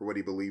up for what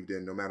he believed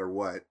in, no matter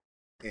what.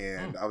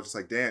 And I was just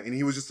like, damn. And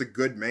he was just a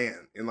good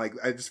man. And like,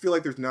 I just feel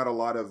like there's not a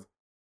lot of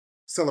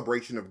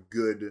celebration of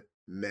good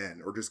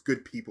men or just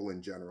good people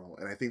in general.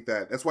 And I think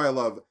that's why I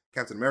love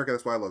Captain America.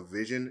 That's why I love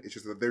Vision. It's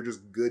just that they're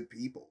just good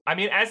people. I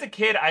mean, as a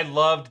kid, I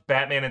loved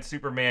Batman and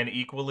Superman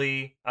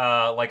equally.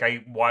 Like,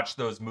 I watched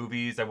those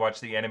movies. I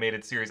watched the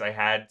animated series. I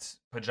had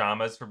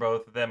pajamas for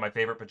both of them. My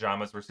favorite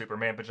pajamas were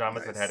Superman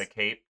pajamas that had a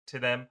cape to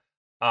them.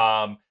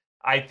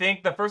 I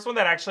think the first one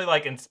that actually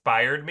like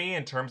inspired me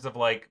in terms of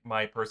like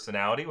my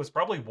personality was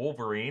probably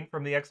Wolverine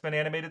from the X-Men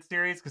animated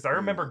series, because I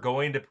remember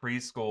going to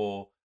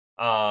preschool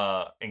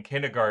in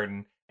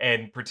kindergarten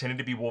and pretending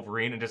to be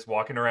Wolverine and just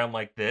walking around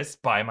like this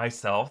by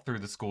myself through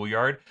the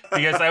schoolyard,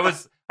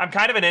 because I'm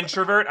kind of an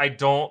introvert. I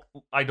don't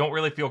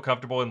really feel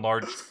comfortable in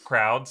large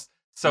crowds.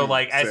 So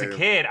like as a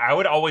kid, I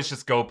would always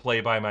just go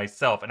play by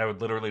myself, and I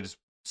would literally just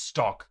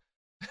stalk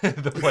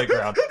the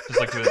playground, just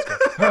like doing this.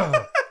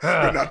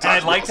 And I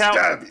liked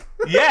how,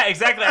 yeah,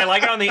 exactly. I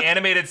like how in the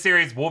animated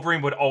series,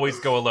 Wolverine would always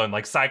go alone.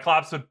 Like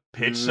Cyclops would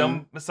pitch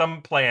some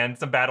plan,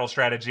 some battle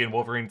strategy, and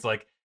Wolverine's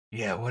like,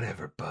 yeah,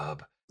 whatever,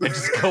 bub. And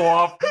just go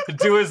off and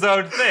do his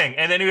own thing.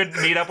 And then he would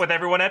meet up with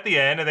everyone at the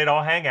end, and they'd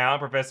all hang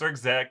out.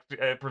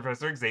 And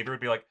Professor Xavier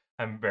would be like,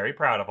 I'm very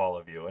proud of all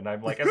of you. And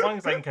I'm like, as long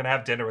as I can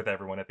have dinner with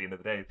everyone at the end of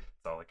the day,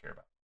 that's all I care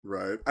about.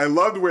 Right. I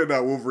loved when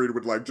Wolverine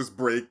would like just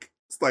break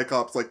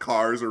Cyclops like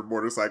cars or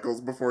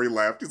motorcycles before he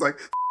left. He's like,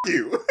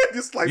 you.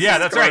 Just like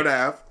that's right. In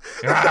half.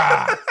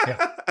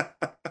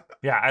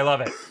 Yeah, I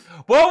love it.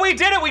 Well, we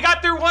did it. We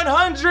got through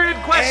 100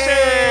 questions.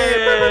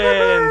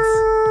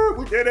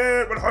 We did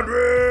it.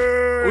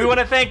 100. We want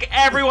to thank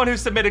everyone who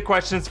submitted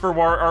questions for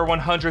our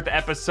 100th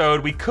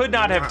episode. We could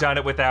not have done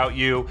it without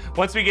you.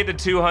 Once we get to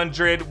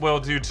 200,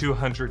 we'll do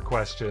 200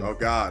 questions. Oh,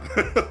 God.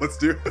 Let's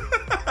do it.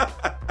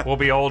 We'll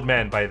be old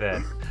men by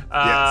then.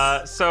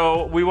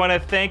 So we want to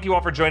thank you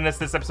all for joining us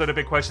this episode of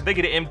Big Question. Thank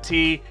you to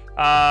MT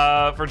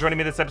for joining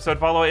me this episode.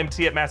 Follow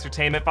MT at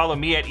Mastertainment. Follow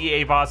me at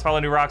EA Voss. Follow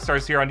New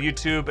Rockstars here on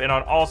YouTube and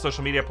on all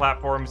social media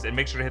platforms. And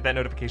make sure to hit that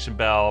notification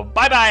bell.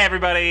 Bye-bye,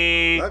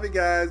 everybody. Love you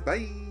guys.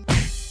 Bye.